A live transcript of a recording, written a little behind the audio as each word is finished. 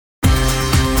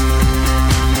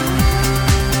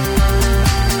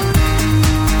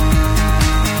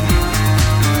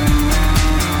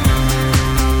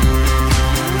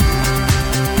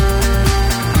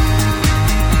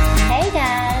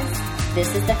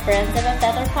Friends of a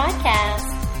Feather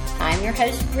podcast. I'm your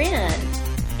host, Ren,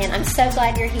 and I'm so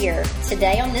glad you're here.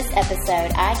 Today on this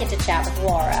episode, I get to chat with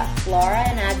Laura. Laura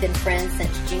and I have been friends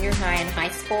since junior high and high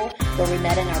school, where we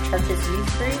met in our church's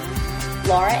youth group.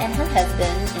 Laura and her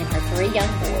husband and her 3 young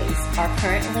boys are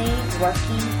currently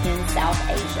working in South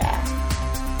Asia.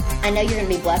 I know you're going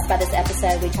to be blessed by this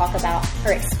episode. We talk about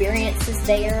her experiences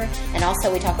there, and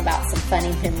also we talk about some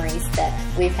funny memories that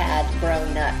we've had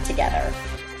growing up together.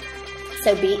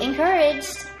 So be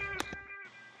encouraged.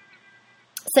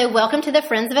 So welcome to the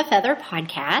Friends of a Feather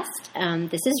podcast.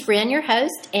 This is Ren, your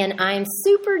host, and I'm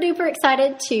super duper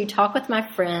excited to talk with my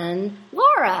friend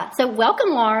Laura. So welcome,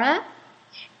 Laura.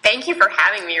 Thank you for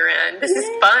having me, Ren. This is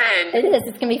fun. It is.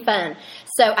 It's going to be fun.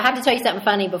 So I have to tell you something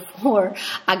funny before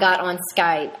I got on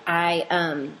Skype.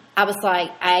 I was like,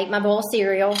 I ate my bowl of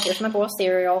cereal. Here's my bowl of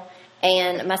cereal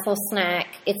and my little snack.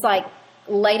 It's like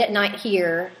late at night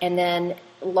here, and then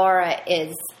Laura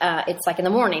is, it's like in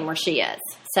the morning where she is.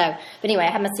 So, but anyway,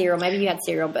 I had my cereal. Maybe you had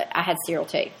cereal, but I had cereal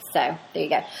too. So there you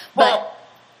go. Well,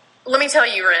 let me tell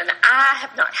you, Ren, I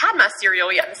have not had my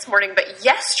cereal yet this morning, but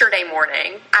yesterday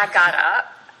morning I got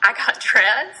up, I got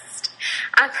dressed,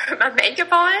 I put my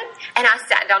makeup on, and I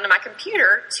sat down to my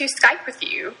computer to Skype with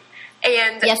you.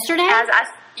 And yesterday?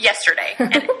 Yesterday.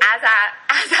 And as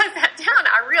I sat down,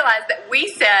 I realized that we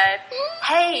said,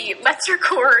 hey, let's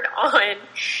record on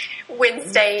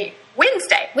Wednesday. And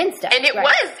it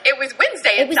was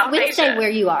Wednesday in South Asia. It was Wednesday where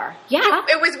you are. Yeah.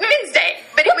 It was Wednesday,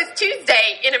 but it was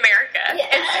Tuesday in America.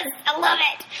 Yes, I love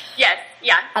it. Yes,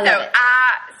 yeah.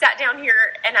 I sat down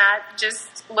here and I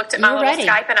just looked at my little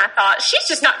Skype and I thought, she's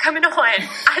just not coming on.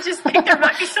 I just think there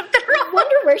might be something wrong. I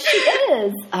wonder where she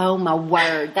is. Oh, my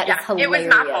word. That is hilarious. It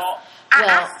was my fault.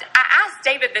 I asked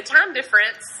David the time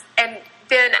difference, and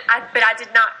then but I did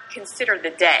not consider the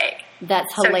day.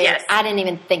 That's hilarious. So, yes. I didn't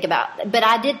even think about it. But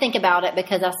I did think about it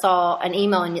because I saw an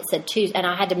email and it said Tuesday, and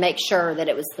I had to make sure that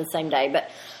it was the same day. But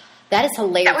that is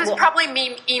hilarious. That was probably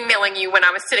me emailing you when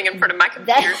I was sitting in front of my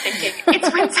computer thinking,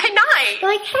 it's Wednesday night.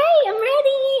 Like, hey, I'm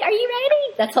ready. Are you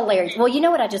ready? That's hilarious. Well, you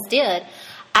know what I just did?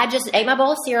 I just ate my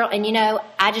bowl of cereal, and,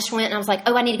 I just went and I was like,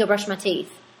 oh, I need to go brush my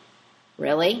teeth.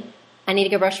 Really? I need to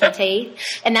go brush my teeth.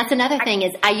 And that's another thing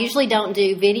is I usually don't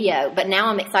do video, but now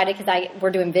I'm excited because we're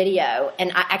doing video,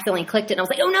 and I accidentally clicked it and I was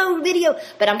like, oh no, video.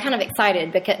 But I'm kind of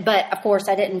excited but of course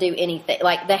I didn't do anything.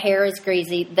 Like the hair is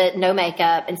greasy, no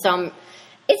makeup. And so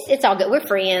it's all good. We're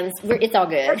friends. It's all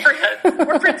good.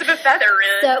 We're friends of a feather,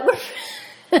 Ren. So we're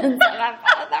friends of a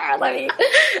feather. I love you.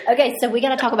 Okay. So we got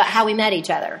to talk about how we met each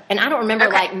other. And I don't remember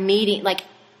meeting,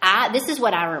 this is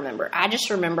what I remember. I just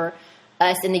remember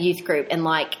us in the youth group in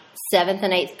 7th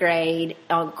and 8th grade,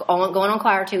 going on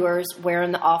choir tours,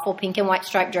 wearing the awful pink and white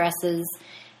striped dresses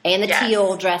and the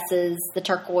teal dresses, the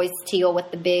turquoise teal with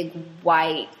the big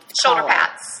white shoulder collar.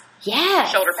 pads. Yeah.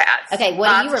 Shoulder pads. Okay, what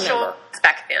do you remember?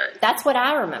 Back then. That's what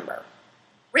I remember.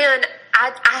 Ren,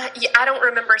 I don't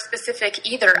remember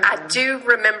specific either. I do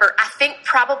remember, I think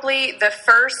probably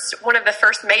one of the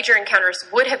first major encounters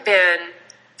would have been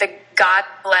the God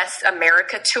Bless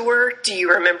America tour. Do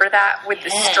you remember that with the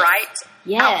striped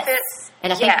outfits?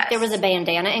 And I think there was a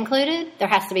bandana included. There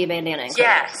has to be a bandana included.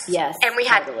 Yes. And we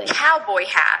had cowboy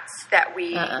hats that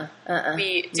we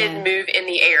did move in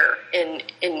the air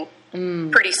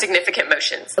in pretty significant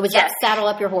motions. Was that saddle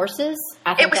up your horses?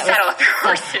 It was saddle up your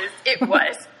horses. It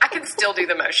was. I can still do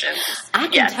the motions. I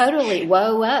can totally.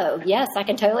 Whoa. Yes, I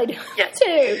can totally do it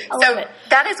too. I love it.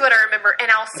 That is what I remember. And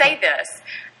I'll say this.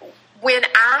 When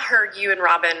I heard you and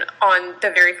Robin on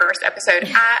the very first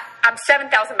episode, I'm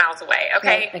 7,000 miles away,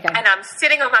 okay? And I'm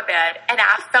sitting on my bed, and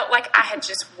I felt like I had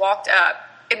just walked up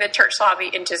in the church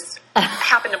lobby and just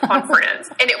happened upon friends.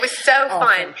 And it was so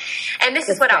fun. And this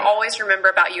is what I always remember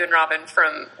about you and Robin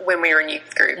from when we were in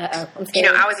youth group. I'm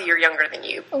scared. I was a year younger than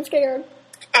you. I'm scared.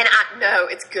 And I know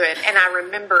it's good. And I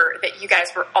remember that you guys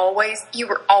were always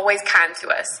kind to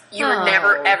us. You were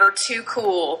never, ever too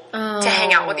cool to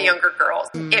hang out with the younger girls.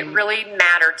 It really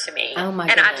mattered to me. Oh my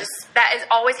goodness. And that is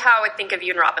always how I would think of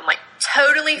you and Robin.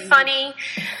 Totally funny.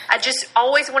 I just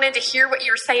always wanted to hear what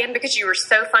you were saying because you were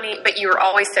so funny, but you were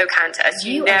always so kind to us.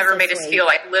 You never made us feel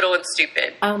like little and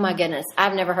stupid. Oh my goodness.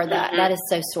 I've never heard that. That is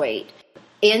so sweet.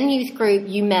 In youth group,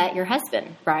 you met your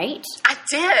husband, right? I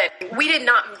did. We did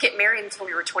not get married until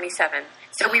we were 27.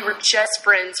 So we were just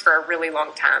friends for a really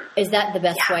long time. Is that the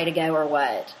best way to go or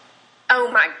what? Oh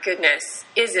my goodness.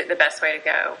 Is it the best way to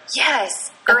go?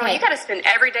 Yes. Girl, you got to spend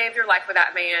every day of your life with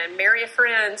that man. Marry a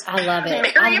friend. I love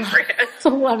it. Marry a friend. I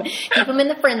love it. Keep them in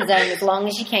the friend zone as long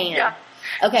as you can. Yeah.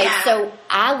 Okay, so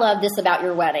I love this about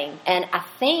your wedding. And I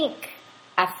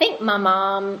think my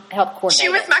mom helped coordinate. She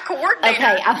was my coordinator.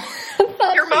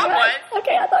 Okay. Your mom was.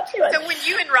 Okay, I thought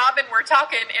you and Robin were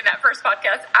talking in that first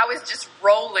podcast, I was just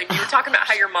rolling. You were talking about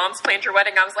how your mom's planned your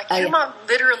wedding. I was like, your mom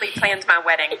literally planned my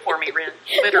wedding for me, Ren.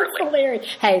 Literally. That's hilarious.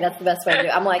 Hey, that's the best way to do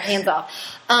it. I'm like, hands off.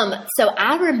 So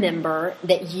I remember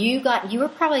that you were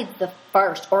probably the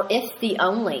first, or if the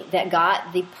only, that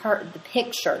got the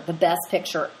picture, the best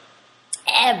picture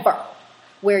ever,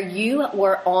 where you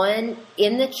were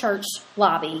in the church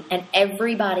lobby and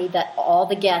all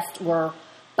the guests were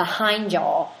behind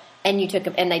y'all, and you took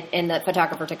and the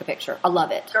photographer took a picture. I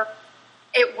love it.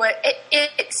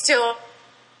 It's still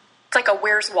like a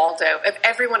Where's Waldo of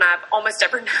everyone I've almost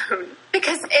ever known,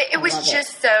 because it was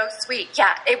just so sweet.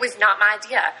 Yeah, it was not my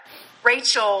idea.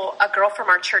 Rachel, a girl from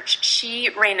our church, she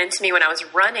ran into me when I was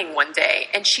running one day,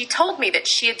 and she told me that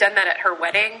she had done that at her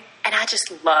wedding, and I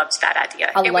just loved that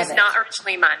idea. It was not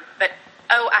originally mine, but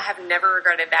I have never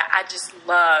regretted that. I just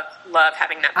love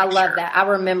having that picture. I love that. I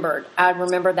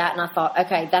remembered that, and I thought,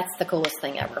 okay, that's the coolest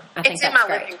thing ever. I think that's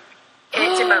great.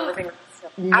 It's in my living room.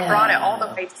 No. I brought it all the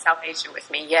way to South Asia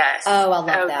with me, yes. Oh, I love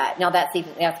that. Now that's going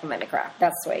to make me cry.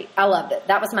 That's sweet. I loved it.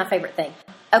 That was my favorite thing.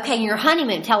 Okay, your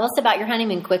honeymoon. Tell us about your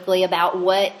honeymoon quickly, about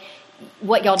what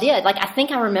y'all did. Like, I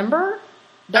think I remember.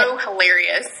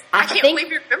 Hilarious. I can't believe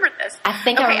you remember this. I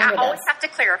remember this. I always have to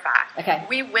clarify. Okay.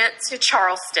 We went to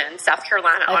Charleston, South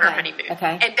Carolina on our honeymoon.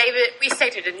 Okay. And David, we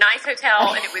stayed at a nice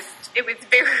hotel, and it was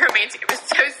very romantic. It was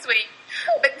so sweet.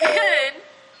 But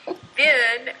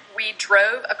then we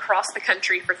drove across the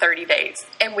country for 30 days,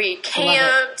 and we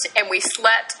camped, and we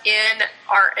slept in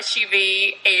our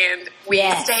SUV, and we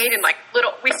stayed in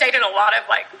we stayed in a lot of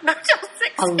Motel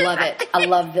 6. I love it. I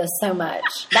love this so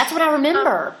much. That's what I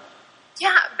remember.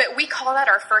 Yeah, but we call that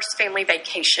our first family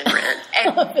vacation, Ren.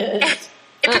 And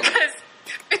because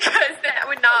that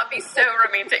would not be so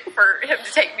romantic for him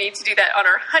to take me to do that on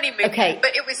our honeymoon. Okay.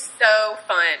 But it was so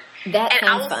fun.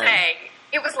 I will say,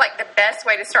 it was like the best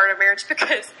way to start a marriage,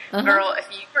 because, girl, if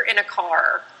you were in a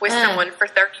car with someone for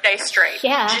 30 days straight,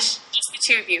 just the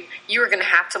two of you, you were going to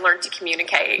have to learn to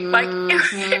communicate.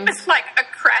 It was like a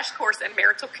crash course in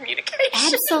marital communication.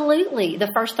 Absolutely.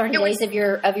 The first 30 days of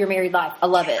your married life. I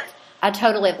love it. I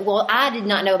did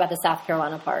not know about the South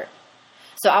Carolina part.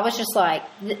 So I was just I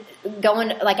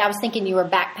was thinking you were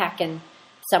backpacking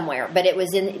somewhere, but it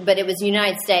was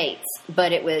United States,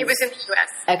 but it was in the U.S.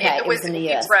 Okay, it was in the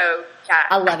U.S.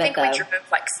 I love it, though. I think we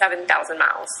drove 7,000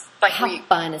 miles. How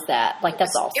fun is that?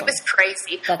 That's awesome. It was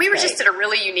crazy. We were just at a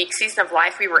really unique season of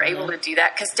life. We were able to do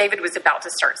that because David was about to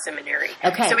start seminary.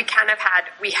 Okay. So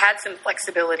we had some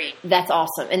flexibility. That's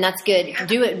awesome. And that's good. Yeah.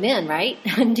 Do it then, right?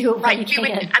 Do it when you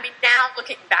can. Now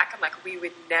looking back, I'm like, we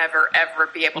would never, ever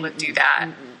be able to do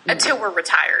that until we're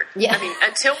retired. Yeah.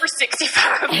 Until we're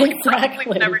 65. We probably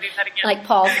would never do that again.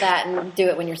 Pause that and do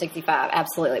it when you're 65.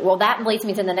 Absolutely. Well, that leads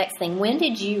me to the next thing. When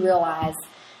did you realize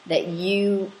that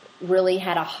you really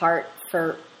had a heart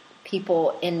for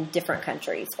people in different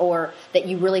countries, or that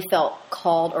you really felt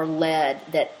called or led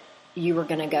that you were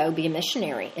going to go be a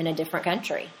missionary in a different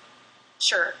country?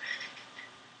 Sure.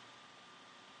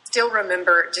 Still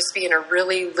remember just being a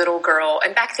really little girl,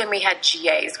 and back then we had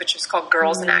GAs, which was called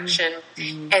Girls in Action,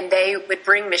 and they would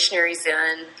bring missionaries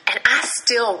in, and I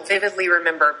still vividly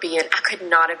remember I could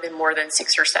not have been more than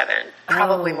 6 or 7,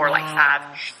 probably more like 5,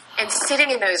 and sitting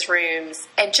in those rooms,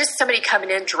 and just somebody coming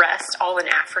in dressed all in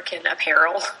African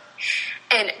apparel,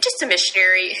 and just a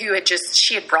missionary who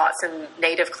she had brought some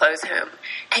native clothes home,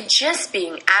 and just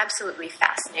being absolutely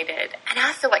fascinated. And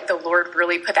I feel like the Lord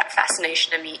really put that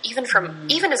fascination in me, even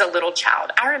as a little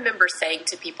child. I remember saying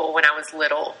to people when I was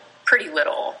pretty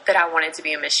little, that I wanted to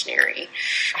be a missionary.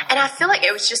 And I feel like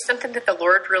it was just something that the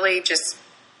Lord really just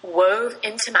wove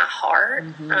into my heart.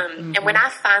 And when I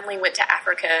finally went to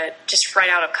Africa, just right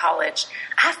out of college,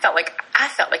 I felt like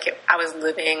I was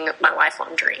living my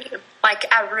lifelong dream.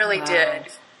 I really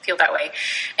did feel that way.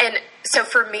 And so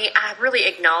for me, I really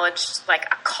acknowledged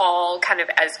a call, kind of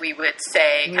as we would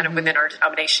say, kind of within our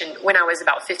denomination, when I was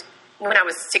when I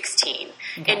was 16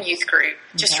 in youth group,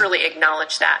 just really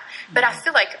acknowledged that. But I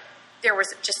feel like there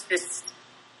was just this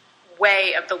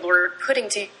way of the Lord putting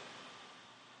together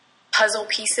puzzle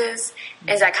pieces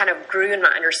as I kind of grew in my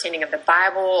understanding of the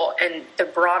Bible and the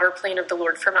broader plan of the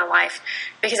Lord for my life,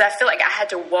 because I feel like I had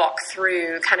to walk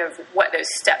through kind of what those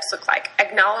steps look like,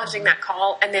 acknowledging that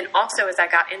call, and then also as I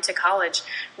got into college,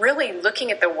 really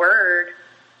looking at the Word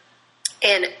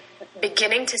and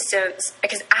beginning to sense,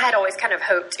 because I had always kind of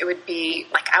hoped it would be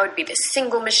I would be this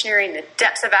single missionary in the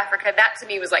depths of Africa. That to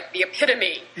me was the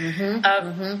epitome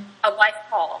of a life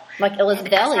call. Like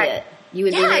Elizabeth Elliot. You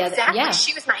would be exactly.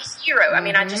 She was my hero. I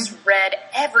mean, I just read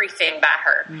everything by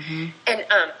her. And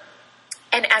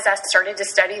And as I started to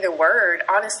study the Word,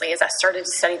 honestly, as I started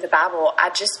to study the Bible, I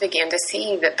just began to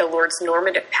see that the Lord's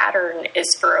normative pattern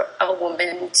is for a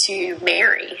woman to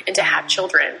marry and to have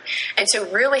children. And so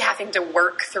really having to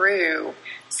work through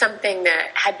something that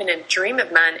had been a dream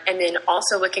of mine, and then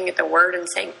also looking at the Word and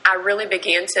saying, I really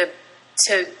began to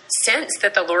sense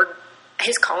that the Lord,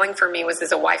 His calling for me was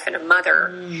as a wife and a mother.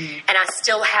 And I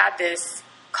still had this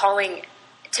calling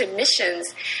to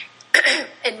missions.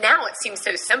 And now it seems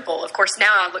so simple. Of course,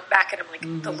 now I look back and I'm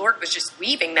like, the Lord was just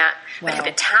weaving that. But at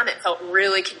the time, it felt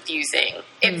really confusing.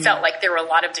 It felt like there were a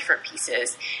lot of different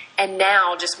pieces. And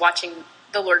now just watching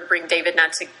the Lord bring David and I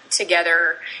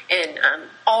together, and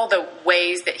all the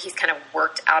ways that He's kind of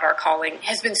worked out our calling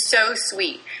has been so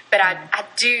sweet. But I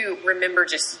do remember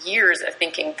just years of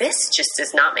thinking, this just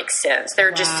does not make sense. There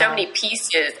are just so many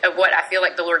pieces of what I feel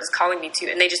like the Lord is calling me to,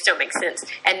 and they just don't make sense.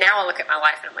 And now I look at my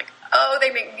life and I'm like, oh,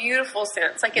 they make beautiful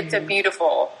sense. Like it's a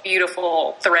beautiful,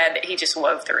 beautiful thread that He just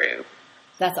wove through.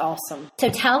 That's awesome. So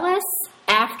tell us,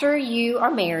 after you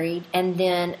are married and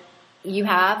then you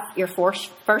have your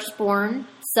firstborn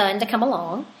son to come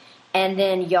along, and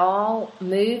then y'all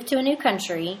move to a new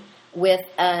country with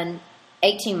an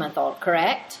 18-month-old,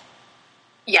 correct?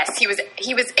 Yes, he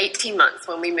was 18 months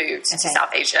when we moved to South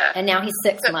Asia. And now he's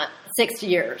 6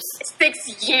 years.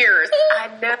 6 years. I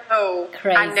know.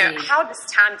 Crazy. I know. How does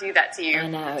time do that to you? I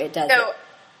know, it does. So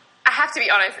I have to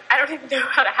be honest, I don't even know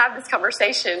how to have this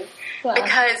conversation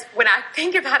because when I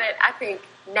think about it, I think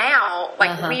now,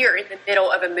 we are in the middle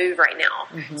of a move right now.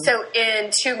 So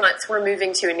in 2 months, we're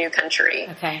moving to a new country.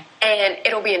 Okay. And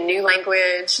it'll be a new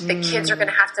language. The kids are going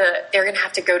to have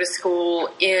to go to school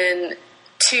in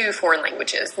 2 foreign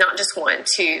languages, not just 1,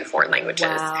 2 foreign languages.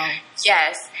 Wow.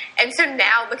 Yes. And so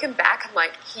now looking back, I'm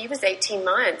like, he was 18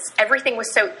 months. Everything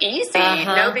was so easy.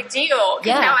 No big deal.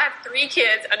 Because now I have 3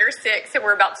 kids under 6 and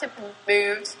we're about to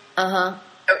move. So,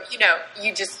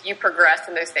 you progress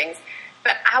in those things.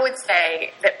 But I would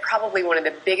say that probably one of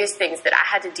the biggest things that I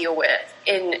had to deal with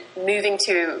in moving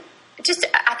to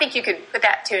I think you could put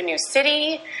that to a new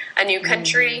city, a new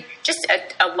country, just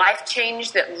a life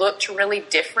change that looked really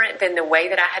different than the way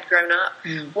that I had grown up.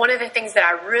 One of the things that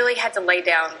I really had to lay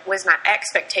down was my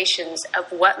expectations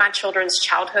of what my children's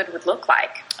childhood would look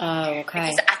like. Oh, okay.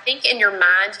 Because I think in your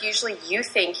mind, usually you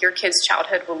think your kid's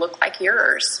childhood will look like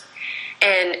yours.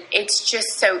 And it's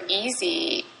just so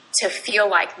easy to feel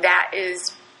like that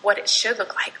is what it should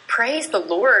look like. Praise the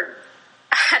Lord.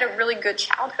 I had a really good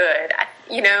childhood,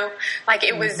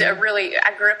 it was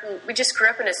we just grew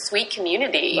up in a sweet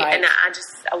community, and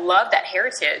I love that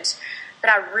heritage. But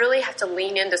I really have to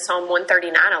lean into Psalm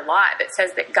 139 a lot that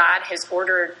says that God He's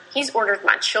ordered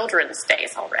my children's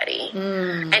days already.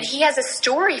 And He has a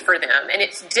story for them, and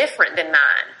it's different than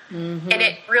mine. And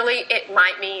it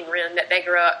might mean, Ren, that they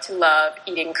grow up to love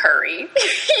eating curry,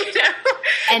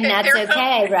 And that's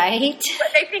okay, right?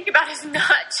 What they think about is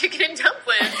not chicken and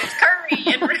dumplings, it's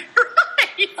curry and rice.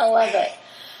 I love it.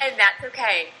 And that's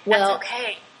okay. That's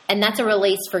okay. And that's a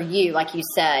release for you, like you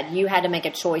said. You had to make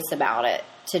a choice about it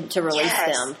to release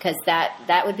them, because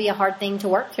that would be a hard thing to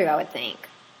work through, I would think.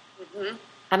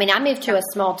 I mean, I moved to a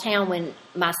small town when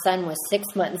my son was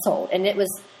 6 months old, and it was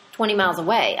 20 miles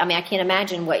away. I mean, I can't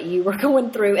imagine what you were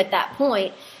going through at that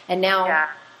point, and now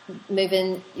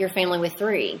moving your family with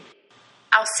 3.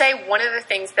 I'll say one of the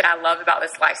things that I love about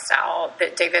this lifestyle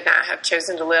that David and I have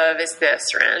chosen to live is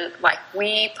this, Ren. Like,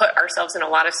 we put ourselves in a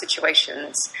lot of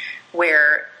situations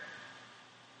where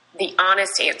the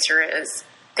honest answer is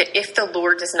that if the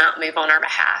Lord does not move on our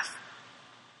behalf,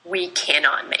 we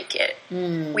cannot make it.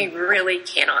 We really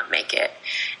cannot make it.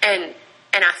 And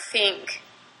I think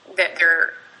that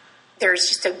there's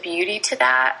just a beauty to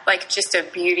that, like just a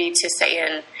beauty to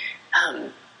saying,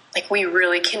 we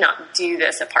really cannot do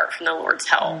this apart from the Lord's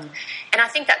help. And I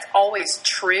think that's always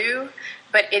true,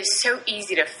 but it's so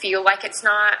easy to feel like it's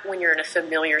not when you're in a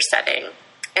familiar setting.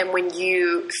 And when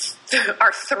you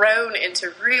are thrown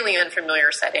into really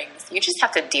unfamiliar settings, you just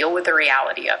have to deal with the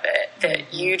reality of it,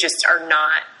 that you just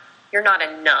you're not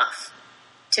enough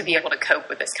to be able to cope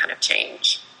with this kind of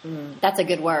change. That's a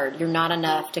good word. You're not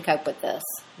enough to cope with this.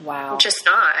 Wow. Just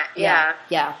not. Yeah.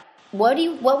 What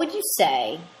would you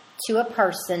say to a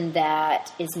person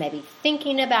that is maybe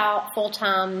thinking about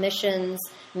full-time missions,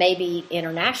 maybe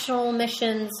international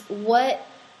missions? What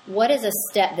is a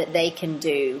step that they can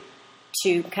do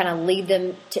to kind of lead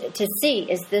them to see,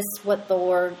 is this what the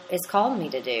Lord is calling me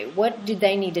to do? What do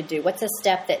they need to do? What's a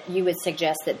step that you would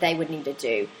suggest that they would need to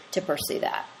do to pursue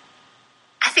that?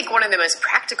 I think one of the most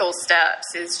practical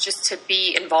steps is just to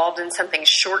be involved in something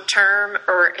short term,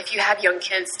 or if you have young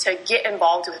kids, to get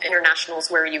involved with internationals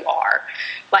where you are.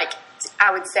 Like,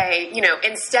 I would say,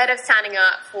 instead of signing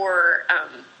up for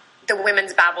the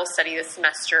women's Bible study this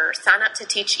semester, sign up to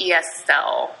teach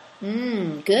ESL.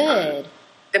 Good.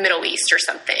 The Middle East or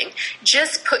something.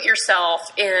 Just put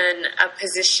yourself in a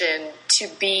position to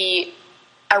be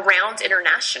around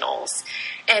internationals.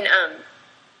 And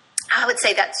I would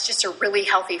say that's just a really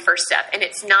healthy first step. And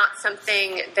it's not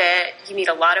something that you need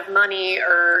a lot of money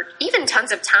or even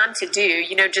tons of time to do.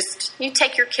 Just you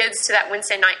take your kids to that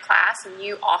Wednesday night class and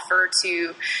you offer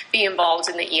to be involved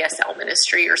in the ESL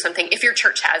ministry or something, if your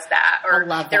church has that. Or I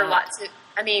love that. There are lots of,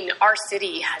 our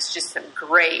city has just some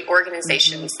great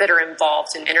organizations that are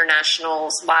involved in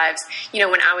internationals' lives.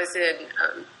 When I was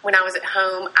at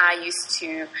home, I used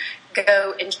to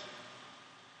go and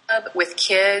with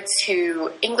kids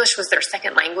who English was their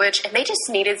second language, and they just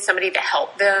needed somebody to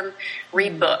help them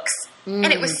read books. And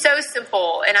it was so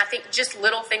simple. And I think just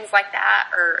little things like that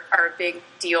are a big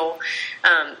deal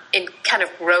in kind of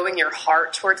growing your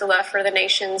heart towards a love for the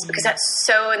nations, because that's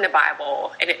so in the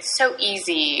Bible, and it's so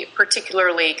easy,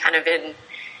 particularly kind of in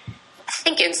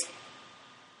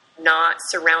not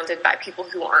surrounded by people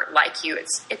who aren't like you.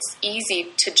 It's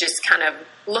easy to just kind of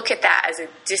look at that as a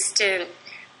distant,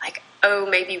 like, oh,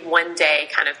 maybe one day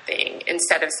kind of thing,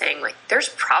 instead of saying, like,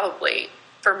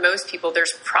 for most people,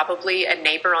 there's probably a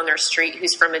neighbor on their street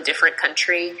who's from a different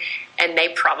country, and they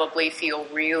probably feel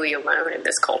really alone in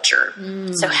this culture.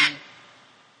 So, and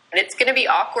it's going to be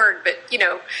awkward, but,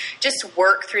 just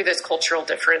work through those cultural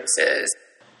differences.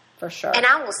 For sure. And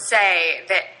I will say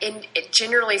that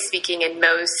generally speaking, in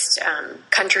most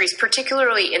countries,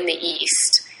 particularly in the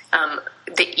East,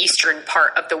 the eastern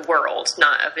part of the world,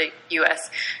 not of the U.S.,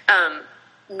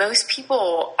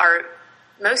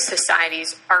 most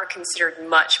societies are considered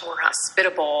much more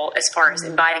hospitable as far as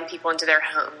inviting people into their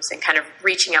homes and kind of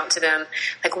reaching out to them.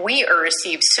 Like, we are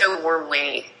received so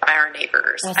warmly by our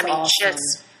neighbors. That's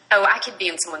awesome. I could be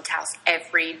in someone's house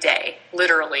every day.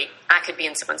 Literally, I could be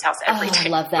in someone's house every day. I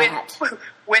love that.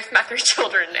 With my 3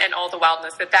 children and all the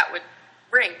wildness that would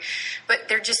bring. But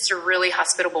they're just a really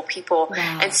hospitable people.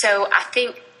 Wow. And so I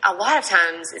think a lot of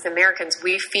times as Americans,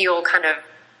 we feel kind of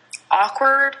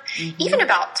awkward, even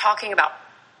about talking about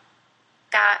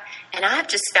that. And I've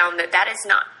just found that is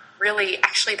not really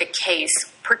actually the case,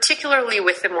 particularly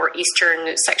with the more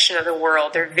eastern section of the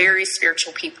world. They're very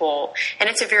spiritual people, and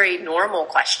it's a very normal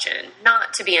question,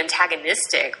 not to be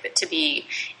antagonistic, but to be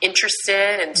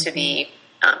interested and to be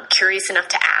curious enough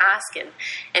to ask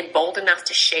and bold enough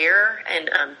to share. And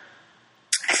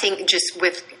I think just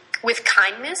with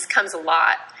kindness comes a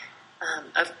lot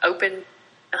of open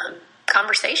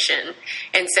conversation.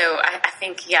 And so I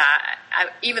think,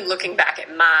 even looking back at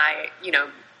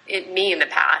me in the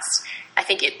past, I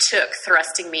think it took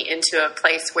thrusting me into a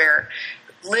place where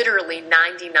literally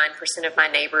 99% of my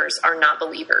neighbors are not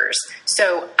believers.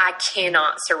 So I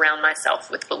cannot surround myself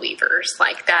with believers.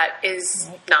 Like, that is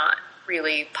not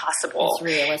really possible.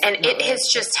 And it has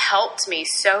just helped me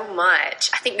so much.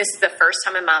 I think this is the first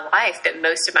time in my life that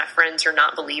most of my friends are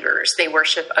not believers. They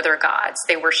worship other gods.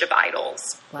 They worship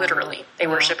idols. Wow. Literally. They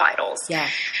worship idols. Yeah.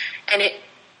 And it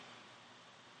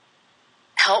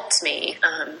helped me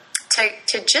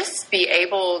to just be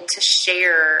able to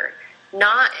share,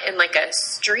 not in like a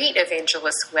street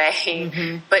evangelist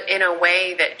way, but in a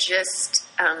way that just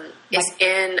is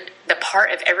in the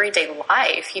part of everyday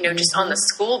life, just on the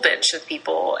school bench with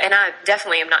people. And I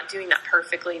definitely am not doing that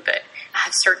perfectly, but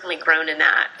I've certainly grown in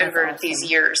that over these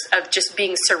years of just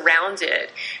being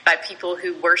surrounded by people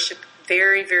who worship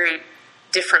very, very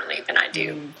differently than I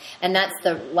do. And that's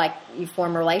you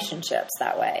form relationships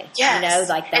that way. Yes.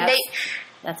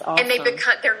 That's awesome. And they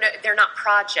become, they're not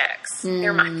projects.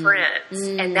 They're my friends.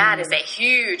 And that is a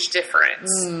huge difference.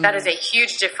 That is a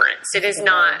huge difference. It is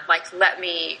not like, let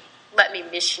me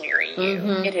missionary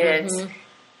you. It is,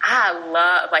 I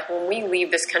love, like, when we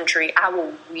leave this country, I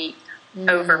will weep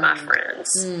over my friends.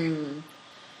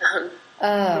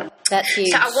 That's huge.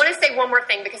 So I want to say one more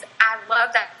thing, because I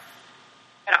love that.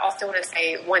 But I also want to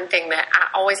say one thing that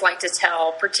I always like to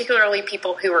tell, particularly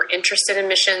people who are interested in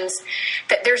missions,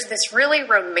 that there's this really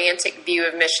romantic view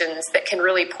of missions that can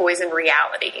really poison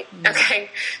reality. Okay?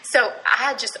 So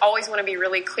I just always want to be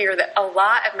really clear that a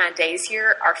lot of my days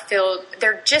here are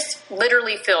they're just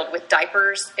literally filled with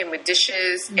diapers and with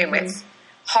dishes and with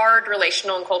hard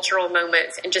relational and cultural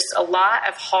moments, and just a lot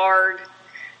of hard,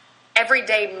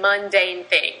 everyday mundane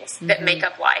things that make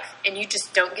up life, and you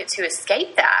just don't get to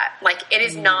escape that. Like, it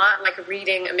is not like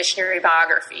reading a missionary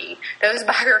biography. Those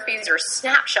biographies are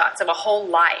snapshots of a whole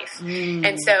life.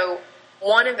 And so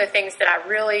one of the things that I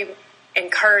really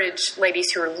encourage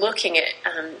ladies who are looking at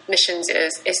missions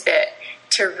is that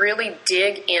to really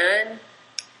dig in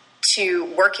to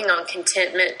working on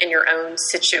contentment in your own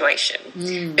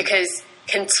situation, because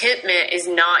contentment is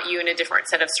not you in a different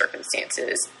set of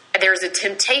circumstances. There's a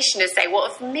temptation to say, well,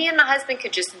 if me and my husband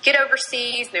could just get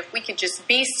overseas, and if we could just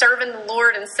be serving the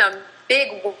Lord in some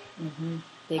big all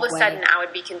of a sudden I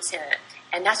would be content.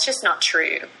 And that's just not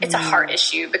true. It's a heart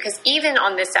issue, because even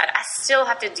on this side, I still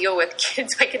have to deal with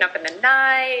kids waking up in the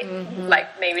night,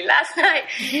 like maybe last night.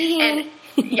 And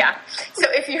yeah. So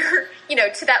if you're,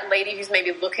 to that lady who's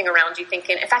maybe looking around you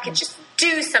thinking, if I could just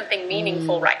do something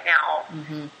meaningful right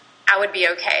now, I would be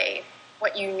okay.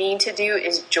 What you need to do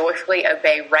is joyfully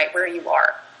obey right where you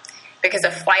are, because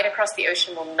a flight across the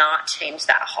ocean will not change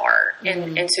that heart.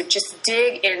 And so just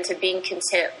dig into being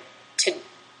content, to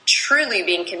truly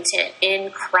being content in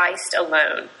Christ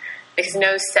alone, because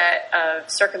no set of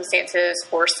circumstances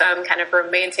or some kind of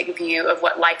romantic view of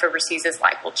what life overseas is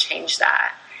like will change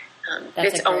that.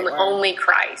 It's only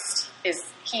Christ.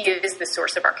 He is the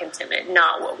source of our contentment,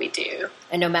 not what we do.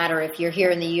 And no matter if you're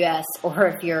here in the U.S. or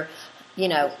if you're,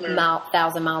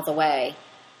 1,000 miles away,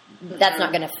 that's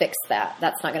not going to fix that.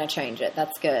 That's not going to change it.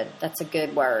 That's good. That's a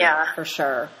good word for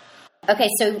sure. Okay,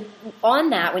 so on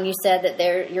that, when you said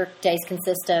that your days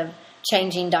consist of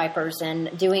changing diapers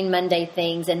and doing Monday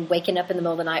things and waking up in the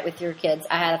middle of the night with your kids,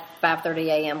 I had a 5:30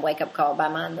 a.m. wake up call by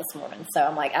mine this morning. So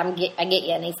I'm like, I get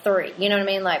you, and he's 3. You know what I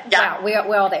mean? Like, wow,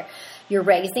 we're all there. You're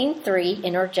raising 3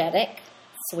 energetic,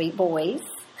 sweet boys.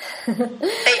 They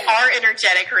are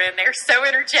energetic, Ren. They're so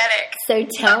energetic. So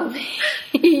tell me,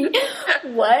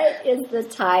 what is the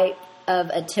type of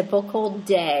a typical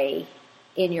day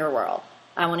in your world?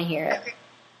 I want to hear it. Okay.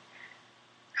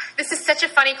 This is such a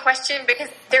funny question, because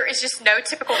there is just no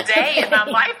typical day in my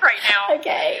life right now.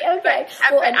 Okay. But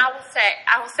I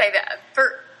will say that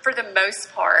for the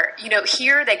most part,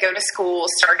 here they go to school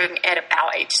starting at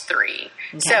about age 3.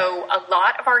 Okay. So a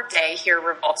lot of our day here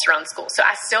revolves around school. So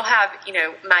I still have,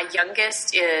 my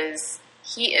youngest is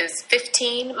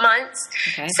 15 months.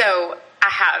 Okay. So I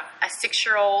have a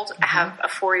 6-year-old, I have a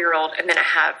 4-year-old, and then I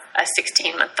have a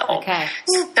 16-month-old. Okay.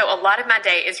 So a lot of my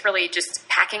day is really just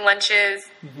packing lunches,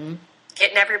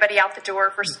 getting everybody out the door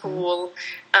for school.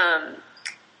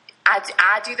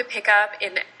 I do the pickup,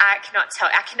 and I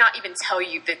cannot even tell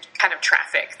you the kind of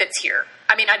traffic that's here.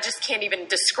 I mean, I just can't even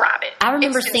describe it. I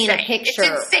remember seeing a picture.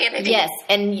 It's insanity. Yes,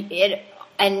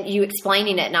 and you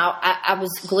explaining it, and I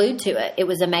was glued to it. It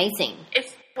was amazing.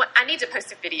 I need to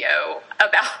post a video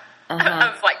about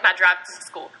of like my drive to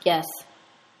school. Yes.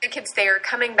 The kids there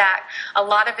coming back. A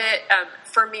lot of it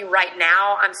for me right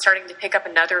now, I'm starting to pick up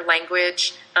another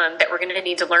language that we're going to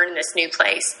need to learn in this new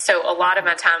place. So a lot of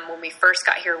my time when we first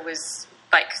got here was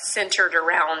like centered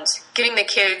around getting the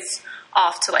kids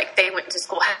off to, like, they went to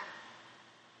school,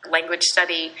 language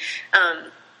study,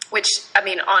 which, I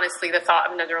mean, honestly, the thought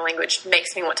of another language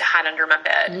makes me want to hide under my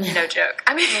bed. No joke.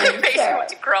 I mean, it makes me want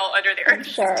to crawl under there and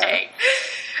stay.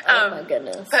 Oh, my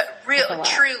goodness. But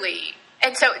truly,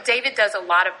 and so David does a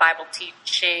lot of Bible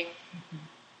teaching,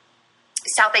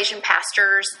 South Asian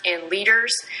pastors and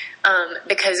leaders,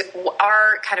 because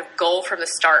our kind of goal from the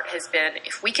start has been,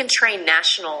 if we can train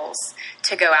nationals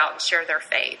to go out and share their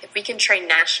faith, if we can train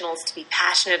nationals to be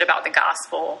passionate about the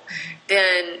gospel,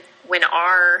 then when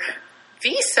our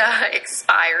visa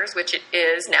expires, which it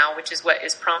is now, which is what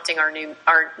is prompting our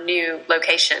new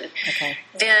location,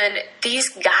 then these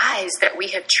guys that we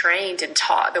have trained and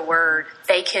taught the word,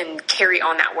 they can carry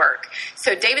on that work.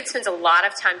 So David spends a lot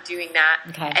of time doing that,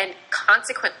 and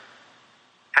consequently,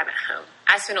 I'm at home.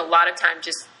 I spend a lot of time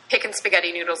just picking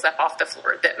spaghetti noodles up off the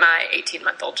floor that my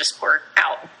 18-month-old just poured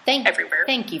out everywhere.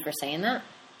 Thank you for saying that.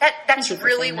 That's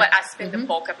really what I spend the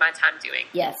bulk of my time doing.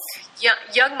 Yes.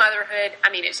 Young motherhood,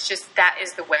 I mean, it's just, that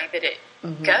is the way that it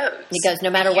goes. It goes no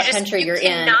matter what country you're in. You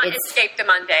cannot escape the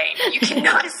mundane. You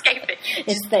cannot escape it. You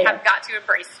just have got to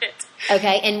embrace it.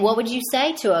 Okay, and what would you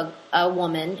say to a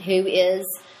woman who is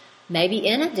maybe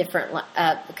in a different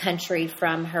country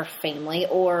from her family,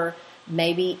 or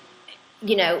maybe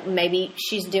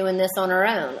she's doing this on her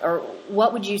own? Or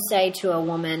what would you say to a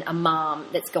woman, a mom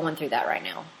that's going through that right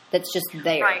now? That's just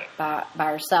there by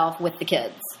herself with the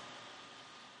kids.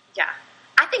 Yeah.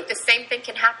 I think the same thing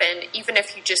can happen even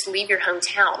if you just leave your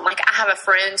hometown. Like, I have a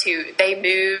friend who, they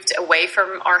moved away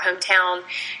from our hometown,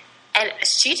 and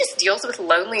she just deals with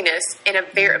loneliness in a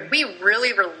we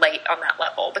really relate on that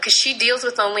level, because she deals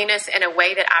with loneliness in a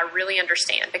way that I really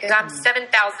understand, because I'm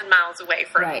 7,000 miles away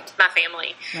from my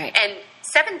family. Right. And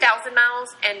 7,000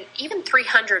 miles and even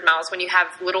 300 miles when you have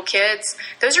little kids,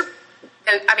 those are,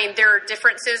 I mean, there are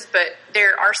differences, but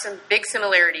there are some big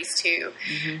similarities too.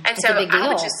 And it's so I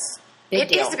would just,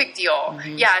 it is a big deal.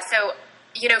 Yeah. So,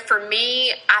 for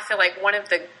me, I feel like one of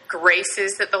the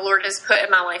graces that the Lord has put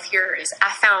in my life here is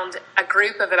I found a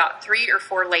group of about 3 or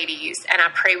 4 ladies, and I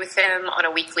pray with them on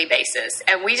a weekly basis.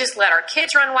 And we just let our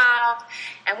kids run wild,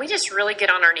 and we just really get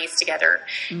on our knees together.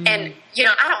 And, you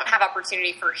know, I don't have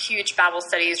opportunity for huge Bible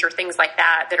studies or things like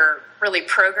that that are really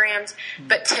programmed.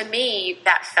 But to me,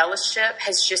 that fellowship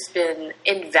has just been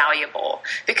invaluable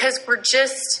because we're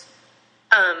just,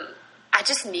 I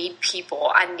just need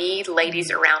people. I need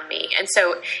ladies around me. And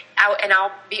so,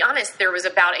 I'll be honest, there was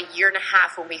about a year and a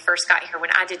half when we first got here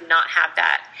when I did not have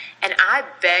that. And I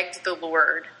begged the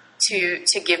Lord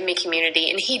to give me community,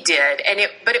 and He did.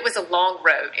 But it was a long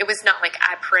road. It was not like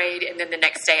I prayed and then the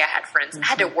next day I had friends. I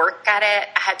had to work at it.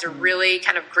 I had to really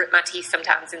kind of grit my teeth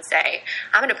sometimes and say,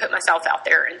 I'm going to put myself out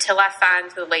there until I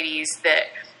find the ladies that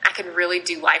I can really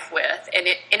do life with. And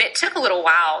it took a little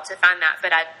while to find that,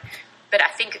 but I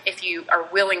think if you are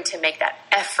willing to make that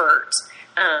effort,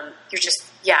 you're just,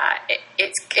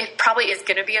 it probably is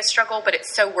going to be a struggle, but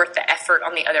it's so worth the effort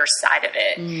on the other side of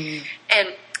it.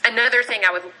 And another thing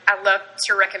I love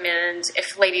to recommend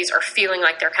if ladies are feeling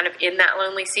like they're kind of in that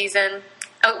lonely season.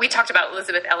 Oh, we talked about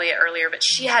Elizabeth Elliot earlier, but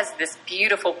she has this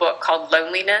beautiful book called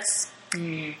Loneliness.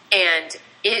 And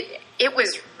it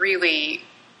was really...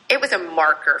 It was a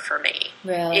marker for me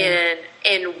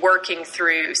in working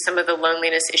through some of the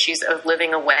loneliness issues of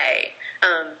living away,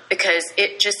 because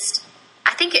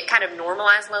I think it kind of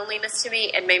normalized loneliness to me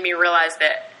and made me realize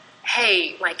that,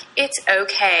 hey, like, it's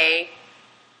okay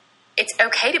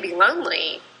to be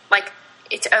lonely. Like,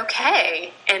 it's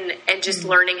okay. And just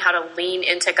learning how to lean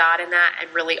into God in that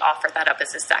and really offer that up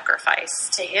as a sacrifice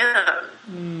to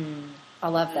Him. I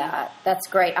love that. That's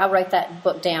great. I wrote that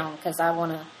book down because I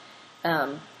want to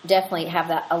definitely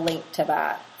have a link to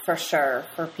that for sure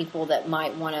for people that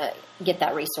might want to get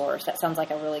that resource. That sounds like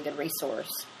a really good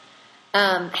resource.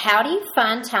 How do you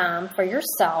find time for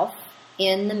yourself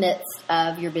in the midst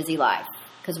of your busy life?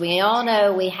 Because we all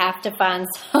know we have to find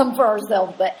some for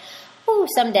ourselves, but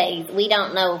some days we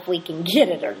don't know if we can get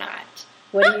it or not.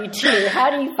 What do you do?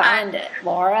 How do you find it,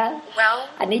 Laura? Well,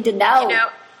 I need to know. I know.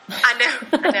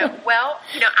 Well,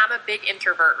 I'm a big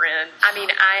introvert, Ren. I mean,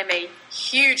 I am a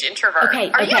huge introvert.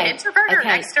 Are you an introvert or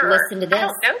an extrovert? Listen to this. I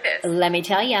don't know this. Let me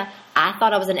tell you, I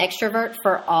thought I was an extrovert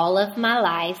for all of my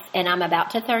life, and I'm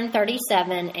about to turn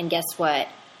 37, and guess what?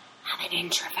 I'm an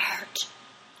introvert.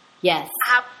 Yes.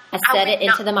 I said it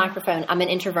into the microphone. I'm an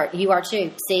introvert. You are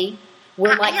too. See?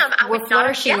 We're we're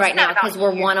flourishing right now because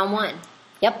we're one-on-one.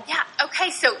 Yep. Yeah. Okay.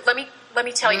 So let me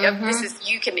tell you. This is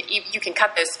you can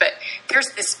cut this, but there's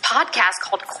this podcast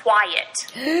called Quiet,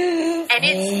 and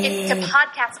it's a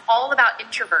podcast all about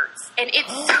introverts, and it's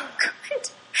so good.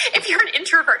 If you're an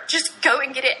introvert, just go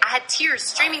and get it. I had tears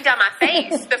streaming down my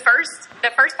face. The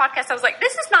first podcast, I was like,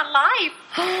 "This is my life."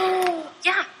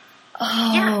 Yeah.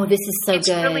 Oh, yeah. This is so good. It's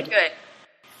really good.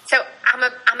 So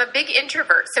I'm a big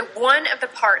introvert. So one of the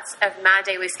parts of my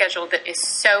daily schedule that is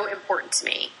so important to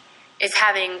me is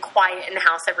having quiet in the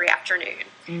house every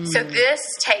afternoon. So this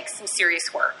takes some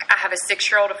serious work. I have a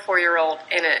 6-year-old, a 4-year-old,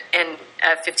 and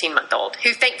a 15-month-old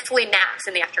who thankfully naps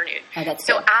in the afternoon. Oh, that's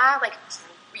so good. I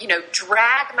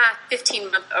drag my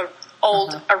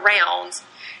 15-month-old around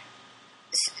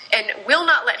and will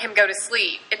not let him go to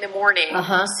sleep in the morning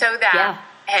so that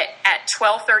at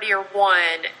 12:30 or 1,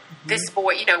 this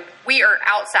boy, we are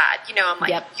outside. I'm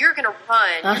like, you're going to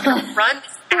run. You're going to run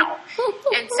this out.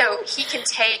 And so he can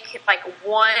take like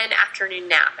one afternoon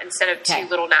nap instead of 2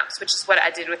 little naps, which is what I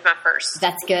did with my first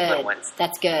little ones.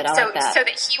 That's good. I like that. So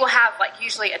that he will have like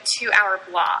usually a 2-hour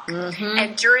block.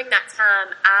 And during that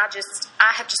time, I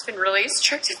have just been really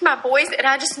strict with my boys, and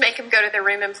I just make them go to their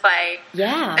room and play.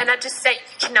 Yeah. And I just say,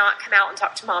 you cannot come out and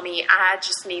talk to mommy. I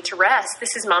just need to rest.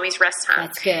 This is mommy's rest time.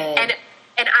 That's good.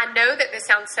 And I know that this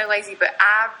sounds so lazy, but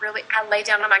I lay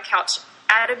down on my couch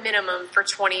at a minimum for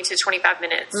 20 to 25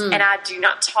 minutes. And I do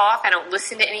not talk. I don't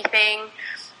listen to anything.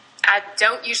 I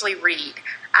don't usually read.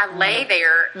 I lay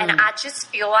there and I just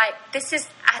feel like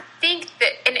I think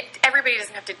that, and everybody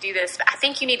doesn't have to do this, but I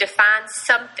think you need to find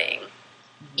something,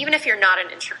 even if you're not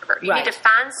an introvert, you need to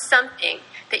find something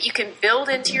that you can build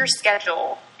into your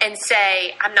schedule and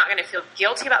say, I'm not going to feel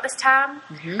guilty about this time.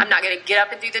 I'm not going to get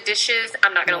up and do the dishes.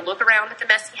 I'm not going to look around at the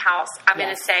messy house. I'm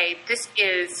going to say, this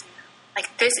is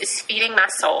feeding my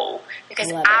soul,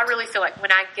 because I really feel like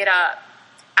when I get up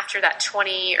after that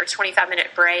 20 or 25 minute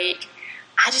break,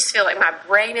 I just feel like my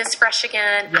brain is fresh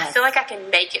again. I feel like I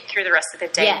can make it through the rest of the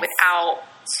day without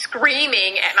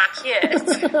screaming at my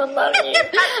kids. I love you.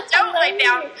 I don't lay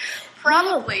down.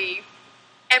 Probably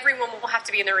everyone will have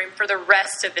to be in the room for the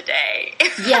rest of the day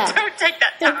if I don't take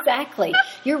that time. Exactly.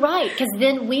 You're right, because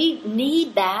then we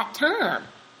need that time.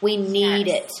 We need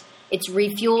it. It's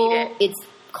refuel. It's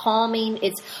calming.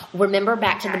 Remember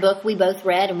back to the book we both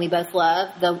read and we both love,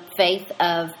 The Faith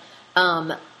of,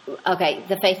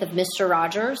 the Faith of Mr.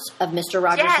 Rogers,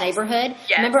 Yes. Neighborhood.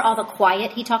 Yes. Remember all the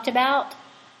quiet he talked about?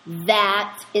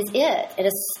 That is it. It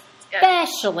is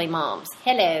especially moms.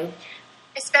 Hello.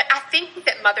 I think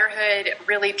that motherhood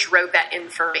really drove that in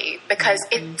for me because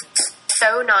it's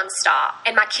so nonstop.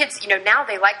 And my kids, now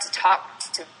they like to talk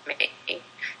to me.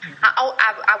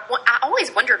 I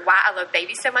always wondered why I love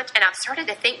babies so much, and I've started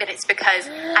to think that it's because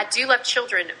I do love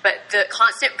children, but the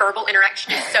constant verbal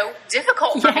interaction is so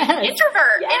difficult for me, an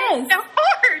introvert. Yes. And it's so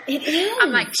hard. It is.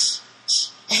 I'm like, shh.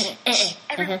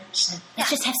 Let's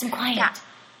just have some quiet. Yeah.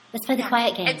 Let's play the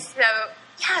quiet game. And so...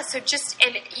 Yeah, so I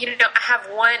have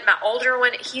my older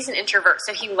one, he's an introvert,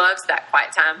 so he loves that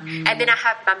quiet time. And then I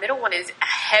have, my middle one is a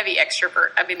heavy extrovert.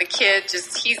 I mean, the kid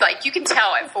he's like, you can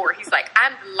tell at 4, he's like,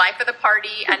 I'm life of the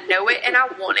party, I know it and I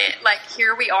want it. Like,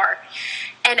 here we are.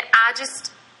 And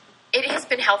it has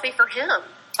been healthy for him.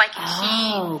 Like,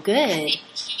 good.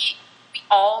 We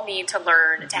all need to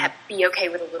learn to be okay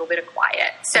with a little bit of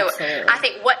quiet. So absolutely. I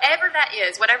think whatever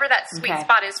that sweet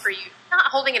spot is for you, not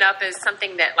holding it up as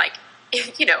something that, like,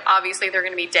 obviously there are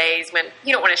going to be days when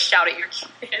you don't want to shout at your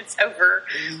kids over,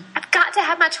 I've got to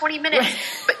have my 20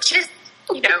 minutes, but just,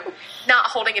 not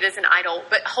holding it as an idol,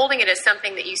 but holding it as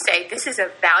something that you say, this is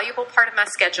a valuable part of my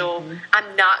schedule.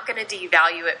 I'm not going to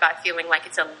devalue it by feeling like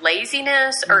it's a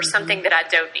laziness or something that I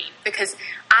don't need, because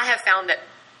I have found that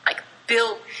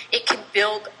it can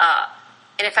build up.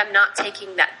 And if I'm not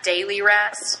taking that daily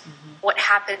rest, what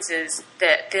happens is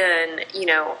that then,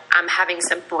 I'm having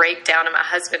some breakdown and my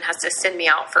husband has to send me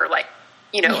out for a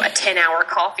 10-hour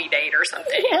coffee date or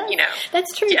something,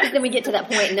 That's true. Because then we get to that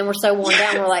point and then we're so worn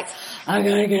down. We're like, I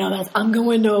got to get on this. I'm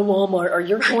going to a Walmart, or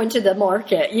you're going to the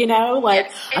market, I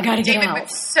got to get David out. would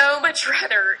so much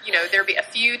rather, there be a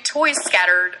few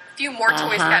more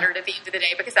toys scattered at the end of the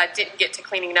day because I didn't get to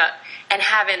cleaning it up and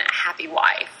having a happy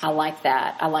wife. I like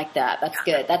that. That's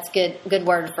good. That's good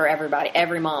word for everybody.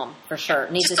 Every mom, for sure,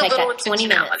 needs just to take that 20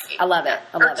 minutes. I love it.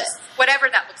 Whatever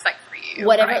that looks like for you.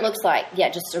 Whatever it looks like. Yeah,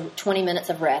 just 20 minutes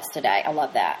of rest today. I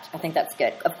love that. I think that's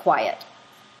good. Of quiet.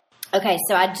 Okay,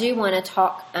 so I do want to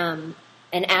talk and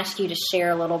ask you to share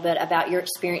a little bit about your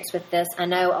experience with this. I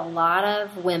know a lot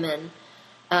of women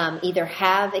either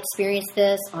have experienced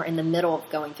this or in the middle of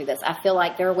going through this. I feel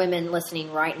like there are women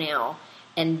listening right now,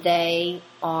 and they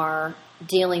are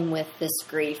dealing with this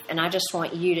grief. And I just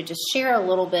want you to just share a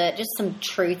little bit, just some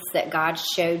truths that God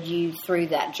showed you through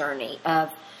that journey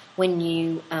of when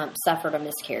you suffered a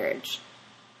miscarriage.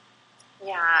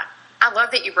 Yeah, I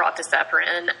love that you brought this up,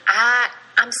 Ren.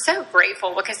 I'm so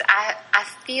grateful because I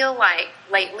feel like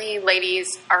lately ladies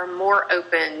are more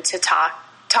open to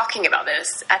talking about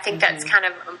this. I think that's kind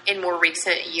of in more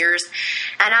recent years.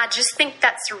 And I just think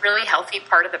that's a really healthy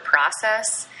part of the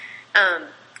process.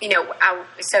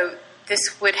 So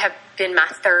this would have been my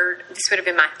third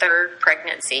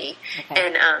pregnancy. Okay.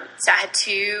 And so I had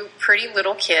 2 pretty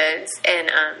little kids, and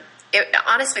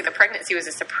honestly, the pregnancy was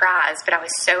a surprise, but I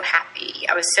was so happy.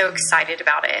 I was so excited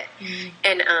about it.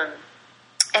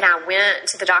 And I went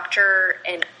to the doctor,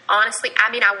 and honestly,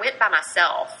 I went by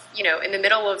myself, in the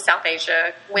middle of South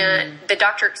Asia, when the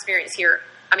doctor experience here,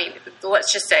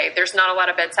 let's just say there's not a lot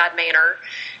of bedside manner.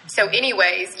 So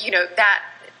anyways,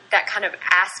 that kind of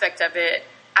aspect of it,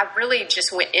 I really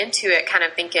just went into it kind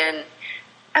of thinking,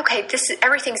 okay,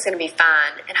 everything's going to be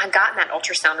fine. And I got in that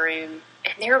ultrasound room,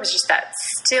 and there was just that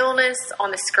stillness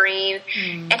on the screen,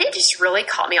 and it just really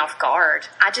caught me off guard.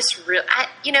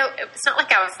 It's not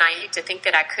like I was naive to think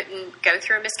that I couldn't go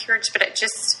through a miscarriage, but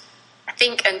I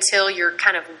think until you're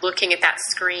kind of looking at that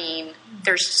screen,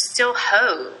 there's still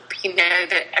hope,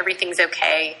 that everything's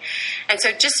okay. And so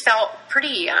it just felt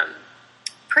pretty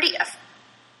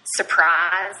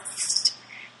surprised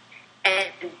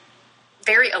and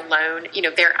very alone.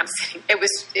 There I'm sitting. It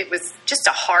was just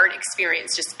a hard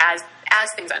experience, just as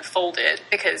things unfolded,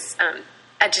 because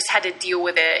I just had to deal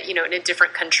with it, in a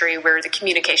different country where the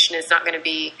communication is not going to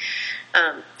be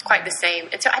quite the same.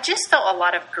 And so I just felt a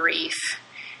lot of grief.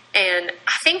 And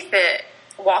I think that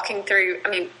walking through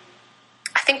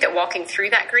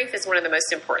that grief is one of the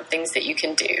most important things that you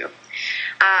can do.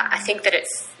 I think that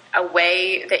it's a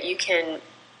way that you can,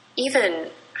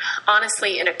 even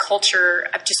honestly, in a culture,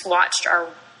 I've just watched our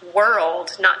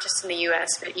world, not just in the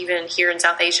U.S., but even here in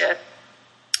South Asia,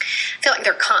 I feel like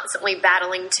they're constantly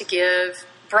battling to give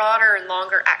broader and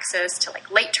longer access to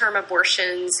late-term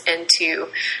abortions, and to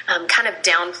kind of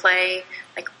downplay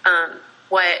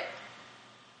what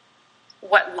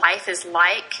what life is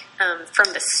like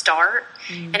from the start.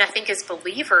 And I think as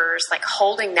believers, like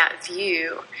holding that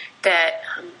view that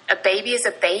a baby is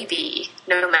a baby,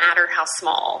 no matter how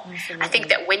small. Absolutely. I think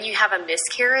that when you have a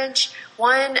miscarriage,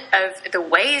 one of the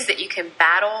ways that you can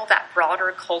battle that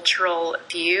broader cultural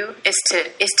view is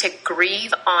to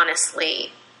grieve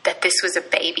honestly that this was a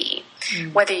baby.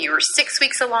 Whether you were 6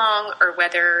 weeks along or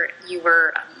whether you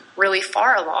were really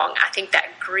far along, I think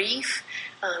that grief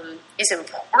is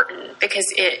important because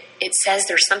it says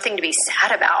there's something to be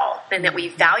sad about, and that we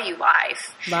value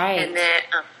life, right? And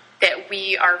that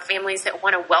we are families that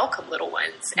want to welcome little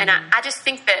ones. And I just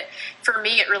think that for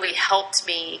me, it really helped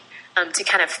me to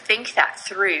kind of think that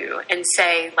through and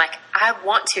say, like, I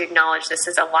want to acknowledge this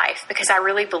as a life because I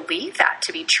really believe that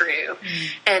to be true.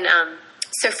 And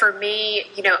so for me,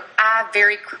 I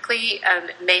very quickly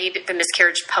made the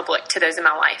miscarriage public to those in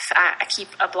my life. I keep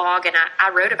a blog, and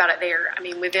I wrote about it there. I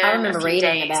mean, within I remember a few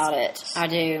reading days. about it. I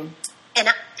do. And,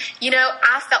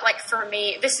 I felt like for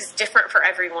me, this is different for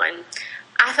everyone.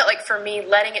 I felt like for me,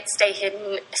 letting it stay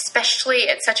hidden, especially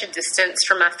at such a distance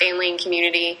from my family and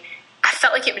community, I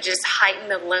felt like it would just heighten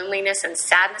the loneliness and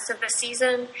sadness of the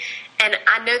season. And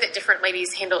I know that different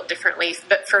ladies handle it differently,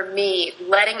 but for me,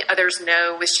 letting others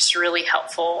know was just really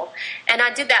helpful. And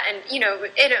I did that in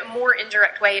a more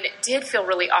indirect way, and it did feel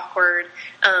really awkward.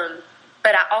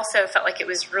 But I also felt like it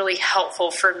was really helpful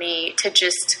for me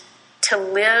to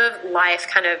live life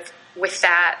kind of with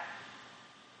that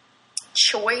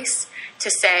choice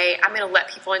to say, I'm going to let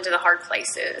people into the hard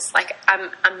places. Like,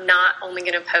 I'm not only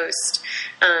going to post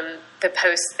the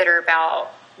posts that are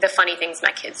about the funny things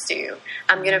my kids do.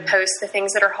 I'm going to post the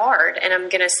things that are hard, and I'm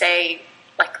going to say,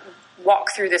 like,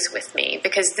 walk through this with me,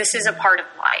 because this is a part of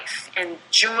life, and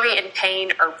joy and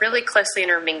pain are really closely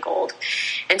intermingled.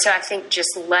 And so I think just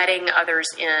letting others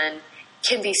in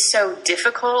can be so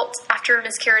difficult after a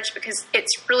miscarriage because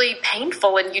it's really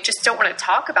painful and you just don't want to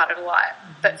talk about it a lot.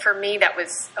 But for me, that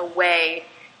was a way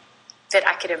that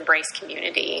I could embrace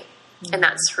community. And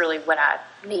that's really what I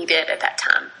needed at that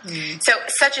time. So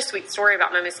such a sweet story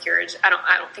about my miscarriage. I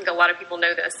don't think a lot of people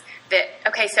know this.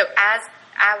 So as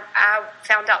I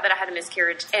found out that I had a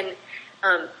miscarriage, and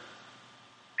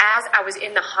as I was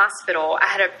in the hospital, I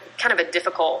had a kind of a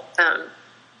difficult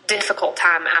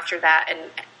time after that, and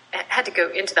I had to go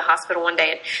into the hospital one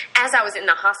day. And as I was in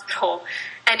the hospital,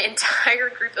 an entire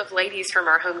group of ladies from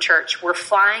our home church were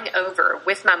flying over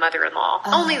with my mother-in-law.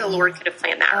 Only the Lord could have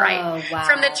planned that, right? Wow.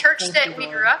 From the church that we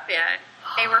grew up in.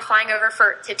 They were flying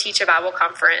over to teach a Bible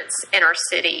conference in our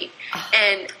city.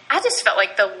 And I just felt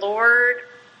like the Lord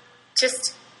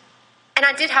and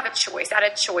I did have a choice. I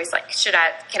had a choice, like, should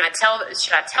I tell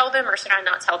them or should I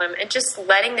not tell them? And just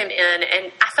letting them in.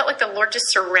 And I felt like the Lord just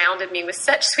surrounded me with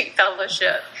such sweet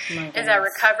fellowship as I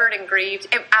recovered and grieved.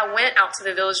 And I went out to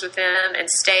the village with them and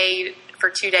stayed for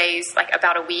 2 days, like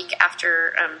about a week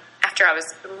after I was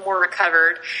more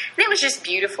recovered. And it was just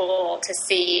beautiful to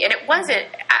see. And it wasn't,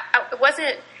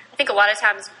 I think a lot of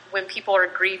times when people are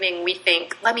grieving, we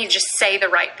think, let me just say the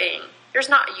right thing. There's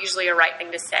not usually a right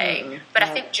thing to say, but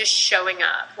I think just showing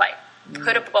up, like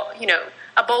put a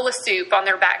bowl of soup on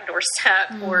their back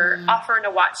doorstep, or offering to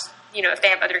watch, if they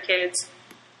have other kids,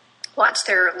 watch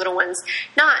their little ones.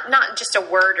 Not just a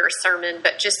word or a sermon,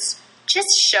 but just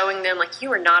showing them, like, you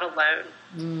are not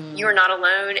alone. You are not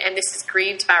alone, and this is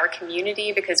grieved by our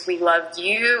community because we love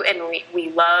you and we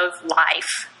love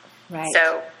life. Right.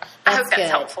 So I hope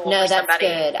that's helpful. No, for that's somebody.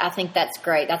 good. I think that's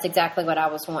great. That's exactly what I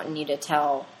was wanting you to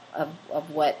tell of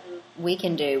what we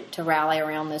can do to rally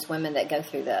around those women that go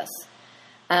through this.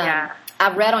 I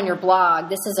read on your blog,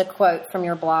 this is a quote from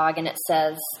your blog, and it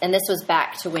says, and this was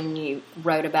back to when you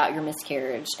wrote about your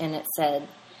miscarriage, and it said,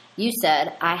 you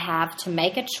said, I have to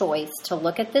make a choice to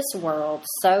look at this world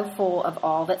so full of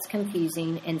all that's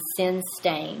confusing and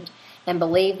sin-stained, and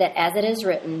believe that as it is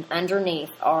written,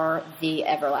 underneath are the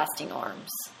everlasting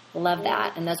arms. Love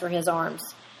that. And those were his arms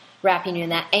wrapping you in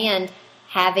that. And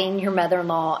having your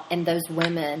mother-in-law and those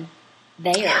women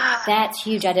there. Yeah. That's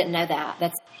huge. I didn't know that.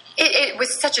 It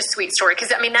was such a sweet story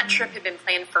because, I mean, that trip had been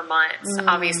planned for months,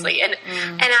 obviously. And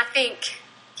I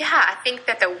think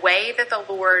that the way that the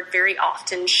Lord very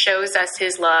often shows us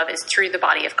his love is through the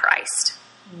body of Christ.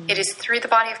 It is through the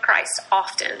body of Christ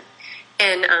often.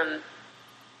 And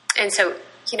so,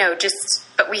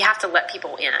 but we have to let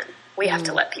people in. We have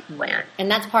to let people in.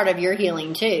 And that's part of your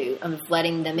healing too, of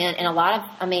letting them in. And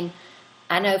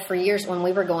I know for years when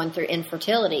we were going through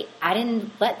infertility, I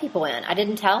didn't let people in. I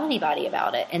didn't tell anybody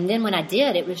about it. And then when I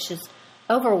did, it was just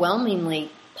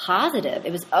overwhelmingly positive.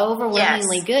 It was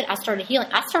overwhelmingly good. I started healing.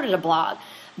 I started a blog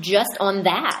just on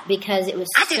that because it was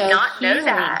so healing. I did not know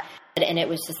that. And it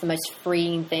was just the most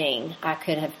freeing thing I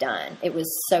could have done. It was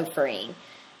so freeing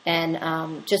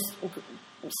and just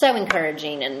so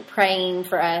encouraging and praying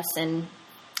for us. And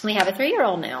we have a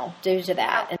 3-year-old now due to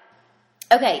that.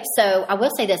 Okay, so I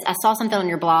will say this. I saw something on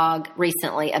your blog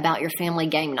recently about your family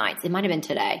game nights. It might have been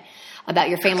today. About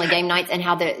your family game nights and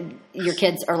how your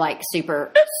kids are like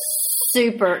super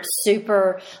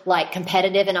like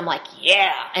competitive, and I'm like,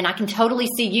 yeah, and I can totally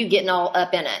see you getting all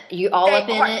up in it. You all up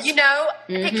in it. You know,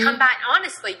 they come back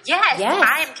honestly. Yes,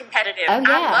 I am competitive. Oh, yeah.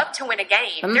 I love to win a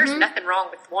game. There's nothing wrong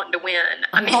with wanting to win.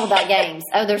 I'm all about games.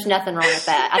 Oh, there's nothing wrong with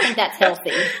that. I think that's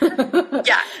healthy.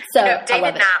 Yeah. So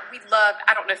David and I, we love.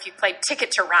 I don't know if you played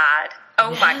Ticket to Ride.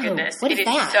 Oh my goodness, what is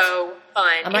that? Is so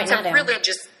fun. It's a really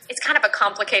just. It's kind of a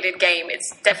complicated game.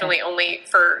 It's definitely only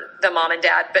for the mom and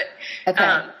dad, but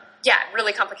yeah,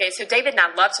 really complicated. So David and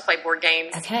I love to play board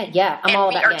games. Okay, yeah, I'm all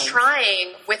about games. And we are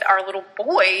trying with our little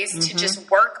boys to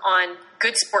just work on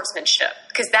good sportsmanship,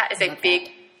 because that is a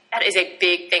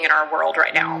big thing in our world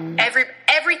right now.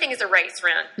 Everything is a race,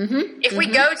 Ren. If we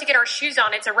go to get our shoes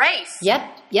on, it's a race.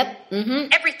 Yep.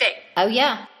 Everything. Oh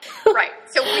yeah. Right.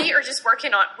 So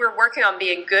we're working on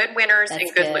being good winners and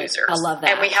good losers. I love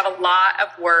that. And we have a lot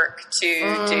of work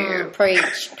to do.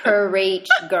 Preach,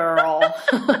 girl.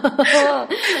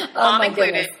 Mom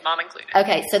included.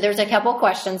 Okay, so there's a couple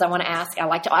questions I want to ask. I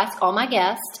like to ask all my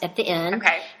guests at the end.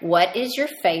 Okay. What is your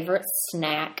favorite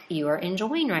snack you are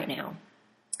enjoying right now?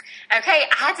 Okay,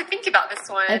 I had to think about this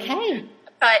one. Okay.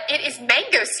 But it is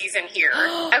mango season here,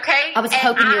 okay? I was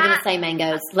hoping you were going to say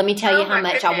mangoes. Let me tell you how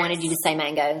much I wanted you to say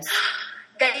mangoes.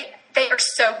 They are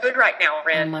so good right now,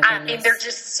 Ren. Oh my goodness. I mean, they're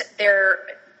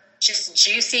just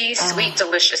juicy, sweet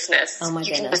deliciousness. Oh my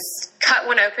you goodness. can just cut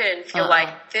one open and feel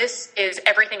like this is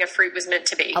everything a fruit was meant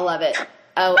to be. I love it.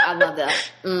 Oh, I love that.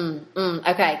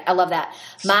 Okay, I love that.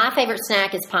 My favorite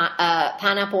snack is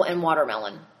pineapple and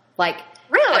watermelon. Like,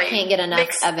 really? I can't get enough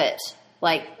of it.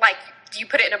 Like, do you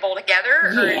put it in a bowl together?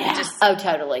 Or yeah. Oh,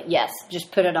 totally. Yes.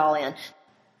 Just put it all in.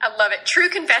 I love it. True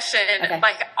confession. Okay.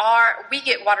 We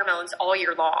get watermelons all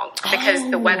year long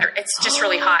because the weather, it's just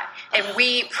really hot. And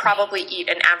we probably eat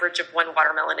an average of 1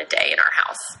 watermelon a day in our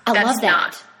house. I love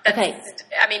that. Okay.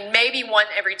 I mean, maybe 1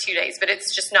 every 2 days, but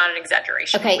it's just not an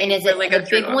exaggeration. Okay. And is it the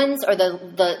big ones or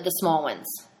the small ones?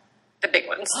 The big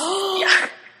ones. Yeah.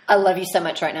 I love you so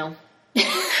much right now.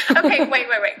 Okay. Wait.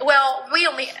 Well,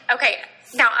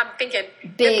 now I'm thinking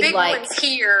the big ones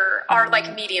here are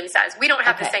like medium size. We don't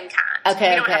have the same kind.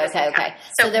 Okay.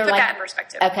 So they're put that in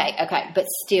perspective. Okay. But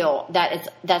still,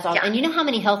 that's all. Yeah. And you know how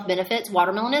many health benefits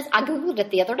watermelon is? I Googled it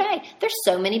the other day. There's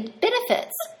so many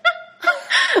benefits.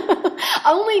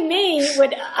 Only me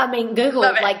would, Google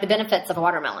like the benefits of a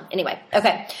watermelon. Anyway,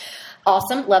 okay.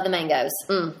 Awesome. Love the mangoes.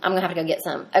 I'm going to have to go get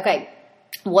some. Okay.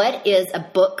 What is a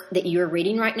book that you're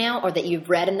reading right now or that you've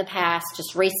read in the past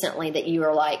just recently that you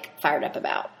are like fired up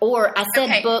about? Or I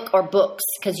said book or books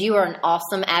because you are an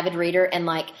awesome avid reader and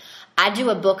like I do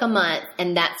a book a month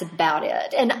and that's about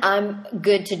it. And I'm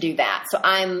good to do that. So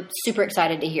I'm super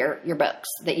excited to hear your books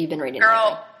that you've been reading. Girl,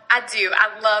 lately. I do.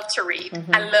 I love to read.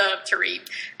 I love to read.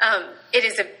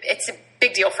 It's a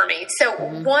big deal for me. So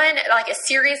one, like a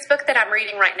serious book that I'm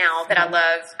reading right now that I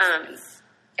love,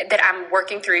 that I'm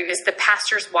working through is The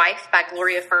Pastor's Wife by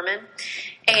Gloria Furman.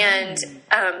 And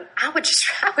I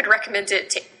would recommend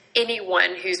it to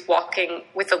anyone who's walking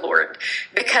with the Lord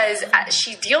because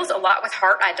she deals a lot with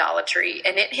heart idolatry,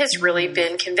 and it has really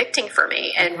been convicting for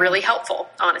me and really helpful,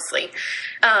 honestly.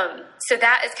 So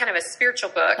that is kind of a spiritual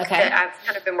book that I've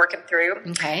kind of been working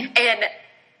through. Okay. And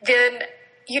then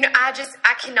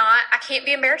I can't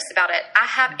be embarrassed about it. I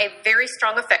have a very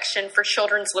strong affection for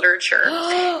children's literature.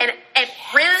 and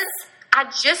Ren, I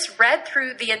just read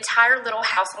through the entire Little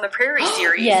House on the Prairie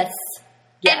series. Yes.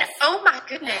 And oh my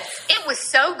goodness, it was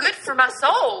so good for my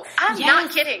soul. I'm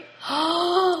not kidding.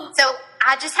 So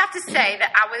I just have to say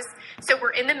that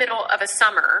we're in the middle of a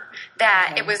summer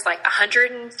that it was like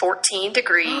 114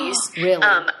 degrees. Really?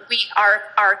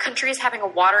 Our country is having a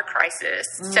water crisis.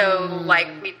 So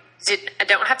I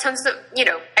don't have tons of,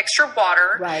 extra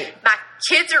water. Right. My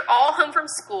kids are all home from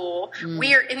school.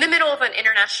 We are in the middle of an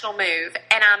international move,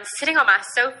 and I'm sitting on my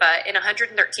sofa in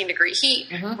 113 degree heat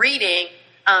reading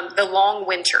The Long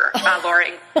Winter by Laura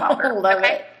Ingalls Wilder.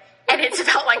 It. And it's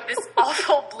about like this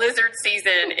awful blizzard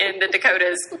season in the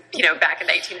Dakotas, back in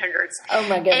the 1800s. Oh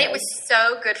my goodness. And it was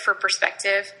so good for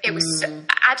perspective. It was,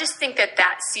 I just think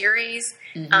that series,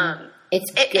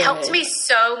 it helped me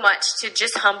so much to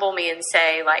just humble me and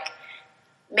say, like,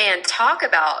 man, talk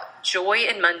about Joy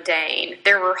and Mundane.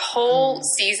 There were whole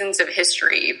seasons of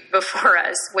history before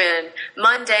us when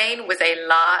mundane was a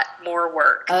lot more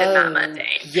work than not mundane.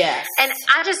 Yes. And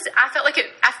I felt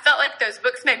like those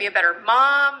books made me a better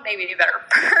mom, made me a better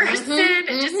person,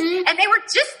 and they were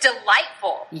just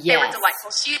delightful. Yes. They were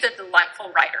delightful. She's a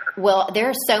delightful writer. Well, there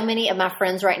are so many of my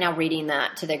friends right now reading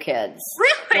that to their kids.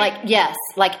 Really? Like, yes.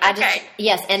 Like,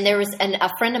 yes. And there was a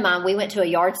friend of mine, we went to a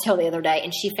yard sale the other day,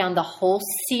 and she found the whole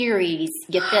series.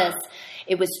 Get this.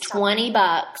 It was $20.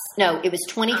 No, it was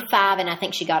 25, and I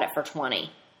think she got it for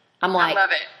 20. I'm like, I love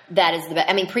it. That is the best.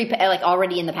 I mean, like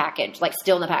already in the package, like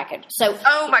still in the package. So,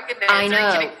 oh my goodness, I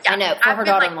know. For her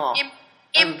daughter-in-law,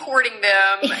 importing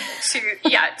them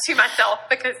to myself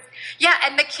because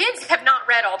and the kids have not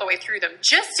read all the way through them.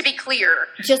 Just to be clear,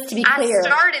 I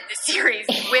started the series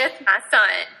with my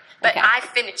son. But I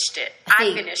finished it.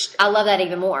 I love that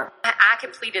even more. I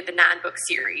completed the 9-book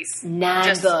series.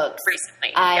 9 books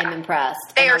recently. I am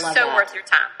impressed. They are so worth your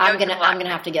time. I'm gonna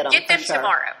have to get them. Get them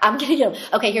tomorrow. I'm gonna get them.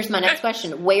 Okay, here's my next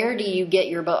question. Where do you get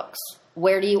your books?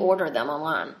 Where do you order them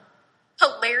online?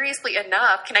 Hilariously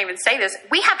enough, can I even say this?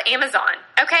 We have Amazon.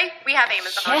 Okay, we have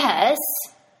Amazon. Yes.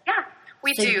 Yeah,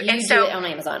 we do. You do it on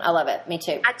Amazon. I love it. Me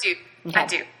too. I do. Okay. I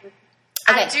do.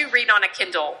 Okay. I do read on a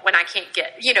Kindle when I can't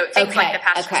get, things like The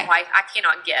Pastor's Wife I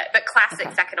cannot get, but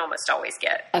classics I can almost always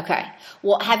get. Okay.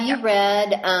 Well, have you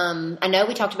read, I know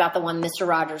we talked about the one, Mr.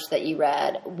 Rogers, that you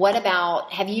read. What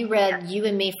about, have you read You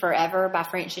and Me Forever by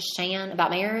Francis Chan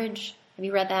about marriage? Have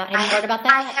you read that? Have you heard about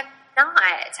that? I have not.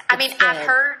 I've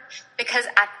heard, because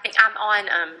I think I'm on,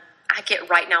 I get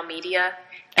Right Now Media.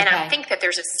 And I think that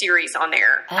there's a series on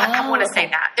there. I want to say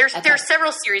that. There are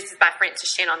several series by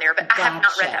Francis Chan on there, but I have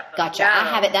not read that book. Gotcha. No. I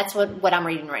have it. That's what I'm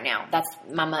reading right now. That's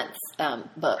my month's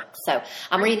book. So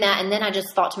I'm reading that, and then I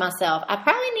just thought to myself, I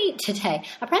probably need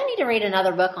to read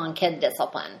another book on kid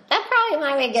discipline. That probably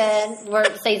might be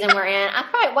good. Season we're in. Why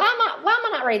am I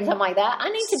not reading something like that?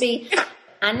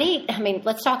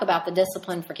 Let's talk about the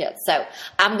discipline for kids. So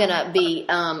I'm going to be,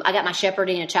 I got my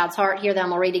Shepherding a Child's Heart here that I'm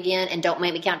going to read again. And Don't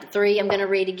Make Me Count to 3, I'm going to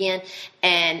read again.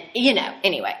 And,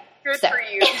 anyway. Good for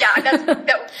you. Yeah,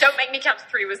 Don't Make Me Count to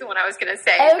 3 was the one I was going to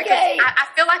say. Okay. Because I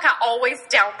feel like I always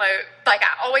download, I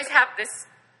always have this,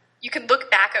 you can look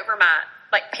back over my,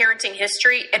 parenting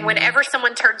history, and whenever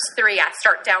someone turns 3, I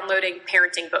start downloading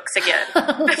parenting books again.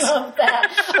 I love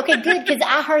that. Okay, good, because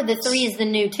I heard the 3 is the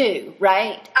new 2,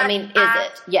 right? Is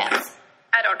it? Yes.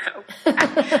 I don't know.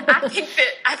 I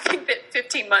think that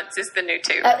 15 months is the new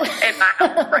 2 in my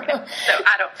house right now. So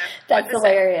I don't know. That's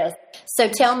hilarious. So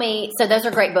tell me, so those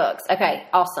are great books. Okay,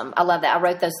 awesome. I love that. I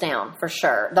wrote those down for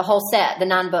sure. The whole set, the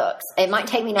 9 books. It might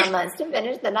take me 9 months to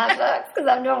finish the 9 books because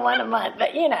I'm doing one a month,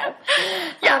 but Yeah,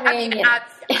 I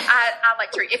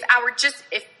like to read. If I were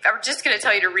just going to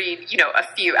tell you to read,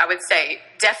 a few, I would say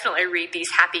definitely read These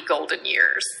Happy Golden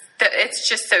Years. It's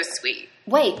just so sweet.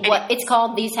 Wait, what? It's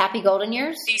called These Happy Golden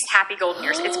Years? These Happy Golden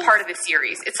Years. It's part of the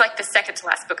series. It's like the second to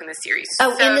last book in the series.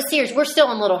 Oh, in the series. We're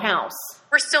still in Little House.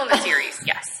 We're still in the series,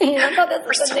 yes. I thought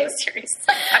we're still in the series.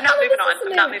 I'm not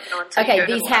moving on. Okay,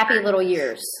 These Happy Little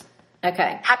Years.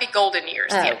 Okay. Happy Golden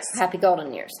Years, yes. Happy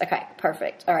Golden Years. Okay,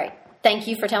 perfect. All right. Thank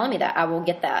you for telling me that. I will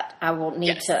get that. I will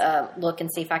need to look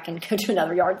and see if I can go to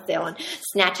another yard sale and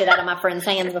snatch it out of my friend's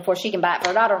hands before she can buy it for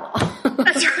her daughter-in-law.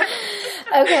 That's right.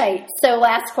 Okay, so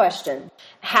last question.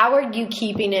 How are you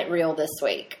keeping it real this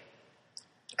week?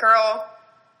 Girl,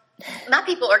 my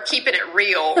people are keeping it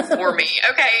real for me,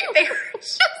 okay? They were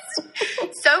just,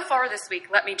 so far this week,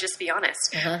 let me just be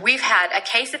honest. We've had a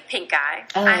case of pink eye.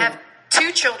 Oh. I have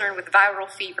 2 children with viral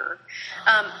fever.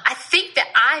 I think that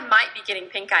I might be getting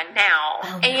pink eye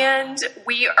now, and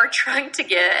we're trying to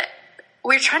get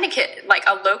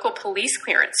a local police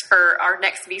clearance for our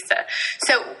next visa.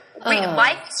 So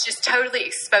life is just totally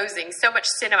exposing so much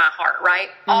sin in my heart, right?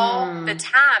 All the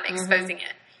time exposing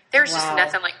it. There's just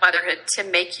nothing like motherhood to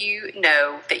make you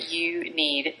know that you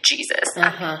need Jesus.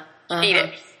 You need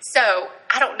it. So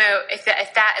I don't know if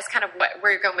that is kind of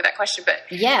where you're going with that question, but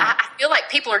I feel like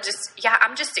people are just,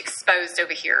 I'm just exposed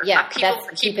over here. Yeah, my people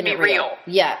are keeping it real.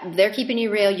 Yeah, they're keeping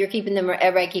you real. You're keeping them.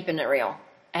 Everybody keeping it real.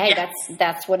 Hey,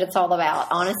 that's what it's all about: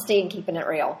 honesty and keeping it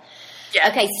real. Yeah.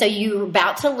 Okay, so you're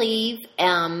about to leave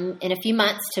in a few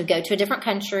months to go to a different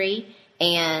country,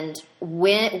 and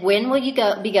when will you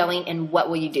be going, and what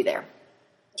will you do there?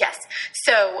 Yes.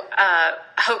 So,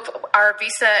 hope our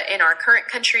visa in our current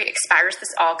country expires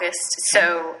this August.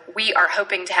 So we are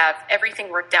hoping to have everything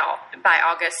worked out by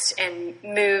August and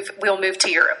we'll move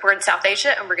to Europe. We're in South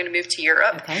Asia and we're going to move to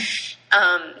Europe. Okay.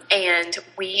 And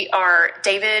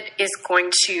David is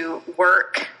going to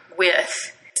work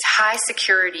with high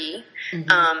security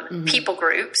people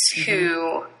groups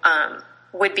who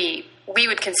we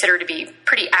would consider to be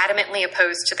pretty adamantly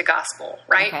opposed to the gospel,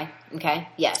 right? Okay.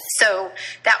 Yes. So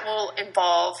that will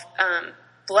involve,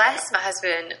 bless my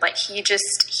husband, like he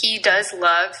does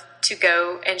love to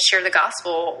go and share the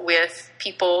gospel with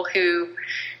people who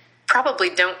probably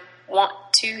don't want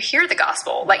to hear the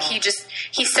gospel. Like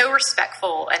he's so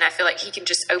respectful, and I feel like he can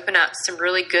just open up some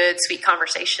really good, sweet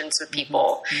conversations with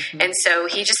people. And so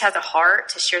he just has a heart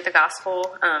to share the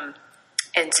gospel.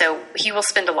 And so he will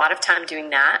spend a lot of time doing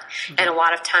that and a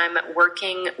lot of time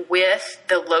working with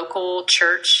the local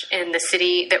church in the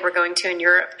city that we're going to in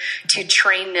Europe to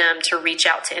train them to reach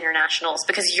out to internationals,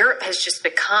 because Europe has just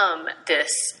become this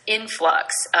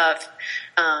influx of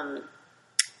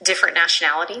different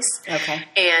nationalities. Okay.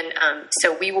 And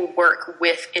so we will work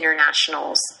with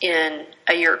internationals in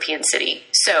a European city.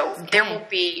 So there will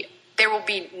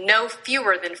be no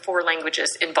fewer than 4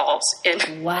 languages involved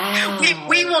in. Wow.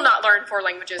 We will not learn 4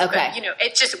 languages, okay. But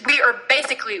it's just,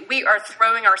 we are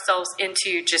throwing ourselves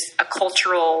into just a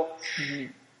cultural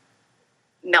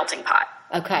melting pot.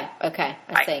 Okay.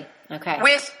 I see. Okay.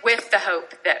 With the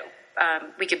hope that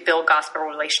we could build gospel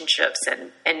relationships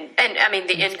and I mean,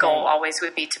 the end goal always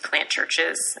would be to plant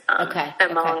churches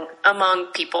among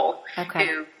people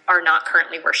who are not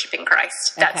currently worshiping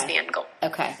Christ. That's the end goal.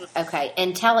 Okay.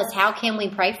 And tell us, how can we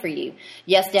pray for you?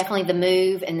 Yes, definitely the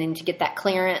move, and then to get that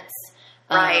clearance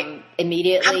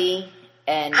immediately.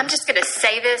 I'm just going to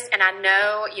say this, and I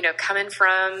know, coming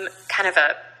from kind of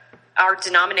our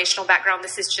denominational background,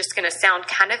 this is just going to sound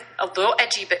kind of a little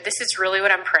edgy, but this is really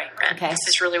what I'm praying, Ren. Okay. This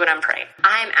is really what I'm praying.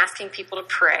 I'm asking people to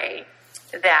pray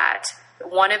that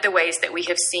one of the ways that we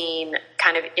have seen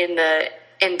kind of in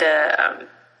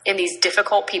these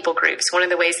difficult people groups, one of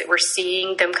the ways that we're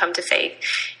seeing them come to faith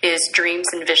is dreams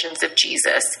and visions of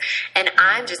Jesus. And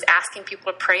I'm just asking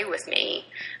people to pray with me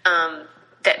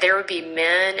that there would be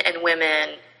men and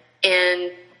women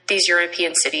in these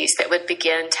European cities that would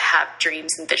begin to have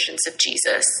dreams and visions of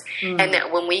Jesus. And that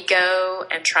when we go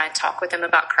and try and talk with them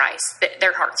about Christ, that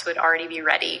their hearts would already be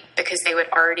ready, because they would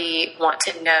already want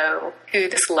to know who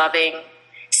this loving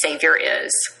Savior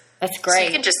is. That's great. So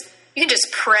you can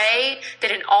just pray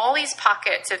that in all these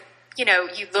pockets of,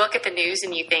 you look at the news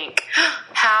and you think,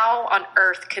 how on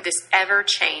earth could this ever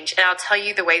change? And I'll tell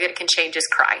you, the way that it can change is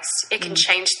Christ. It can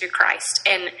change through Christ.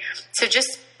 And so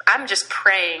I'm just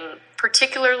praying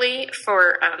particularly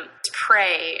for,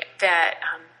 pray that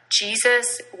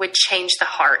Jesus would change the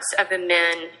hearts of the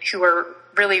men who are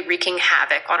really wreaking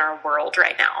havoc on our world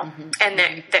right now. And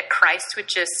that Christ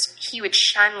he would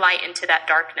shine light into that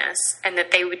darkness, and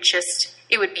that they would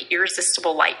it would be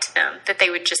irresistible light to them, that they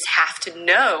would just have to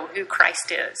know who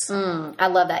Christ is. I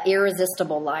love that.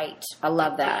 Irresistible light. I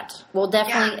love that. Well,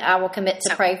 definitely I will commit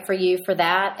to pray for you for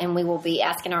that, and we will be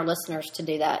asking our listeners to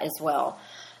do that as well.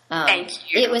 Thank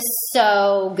you. It was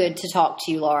so good to talk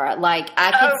to you, Laura. Like,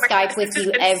 I could Skype with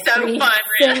you every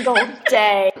single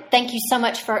day. Thank you so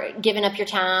much for giving up your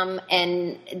time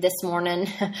and this morning,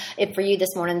 for you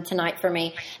this morning, tonight for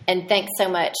me. And thanks so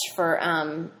much for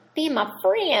being my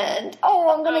friend. Oh,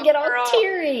 I'm going to get all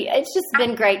teary. It's just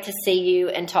been great to see you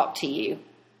and talk to you.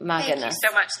 My goodness. Thank you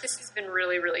so much. This has been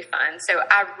really, really fun. So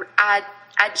I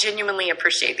genuinely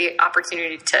appreciate the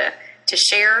opportunity to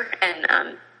share,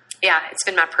 and it's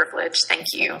been my privilege. Thank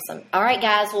you. Awesome. All right,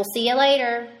 guys. We'll see you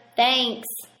later. Thanks.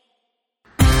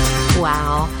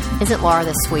 Wow. Isn't Laura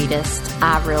the sweetest?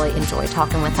 I really enjoyed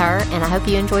talking with her, and I hope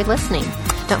you enjoyed listening.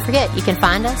 Don't forget, you can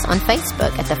find us on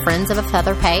Facebook at the Friends of a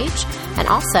Feather page, and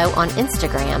also on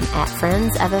Instagram at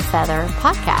Friends of a Feather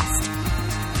Podcast.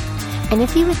 And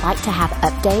if you would like to have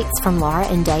updates from Laura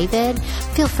and David,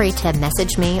 feel free to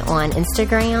message me on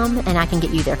Instagram, and I can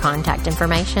get you their contact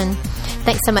information.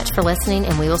 Thanks so much for listening,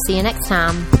 and we will see you next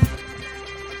time.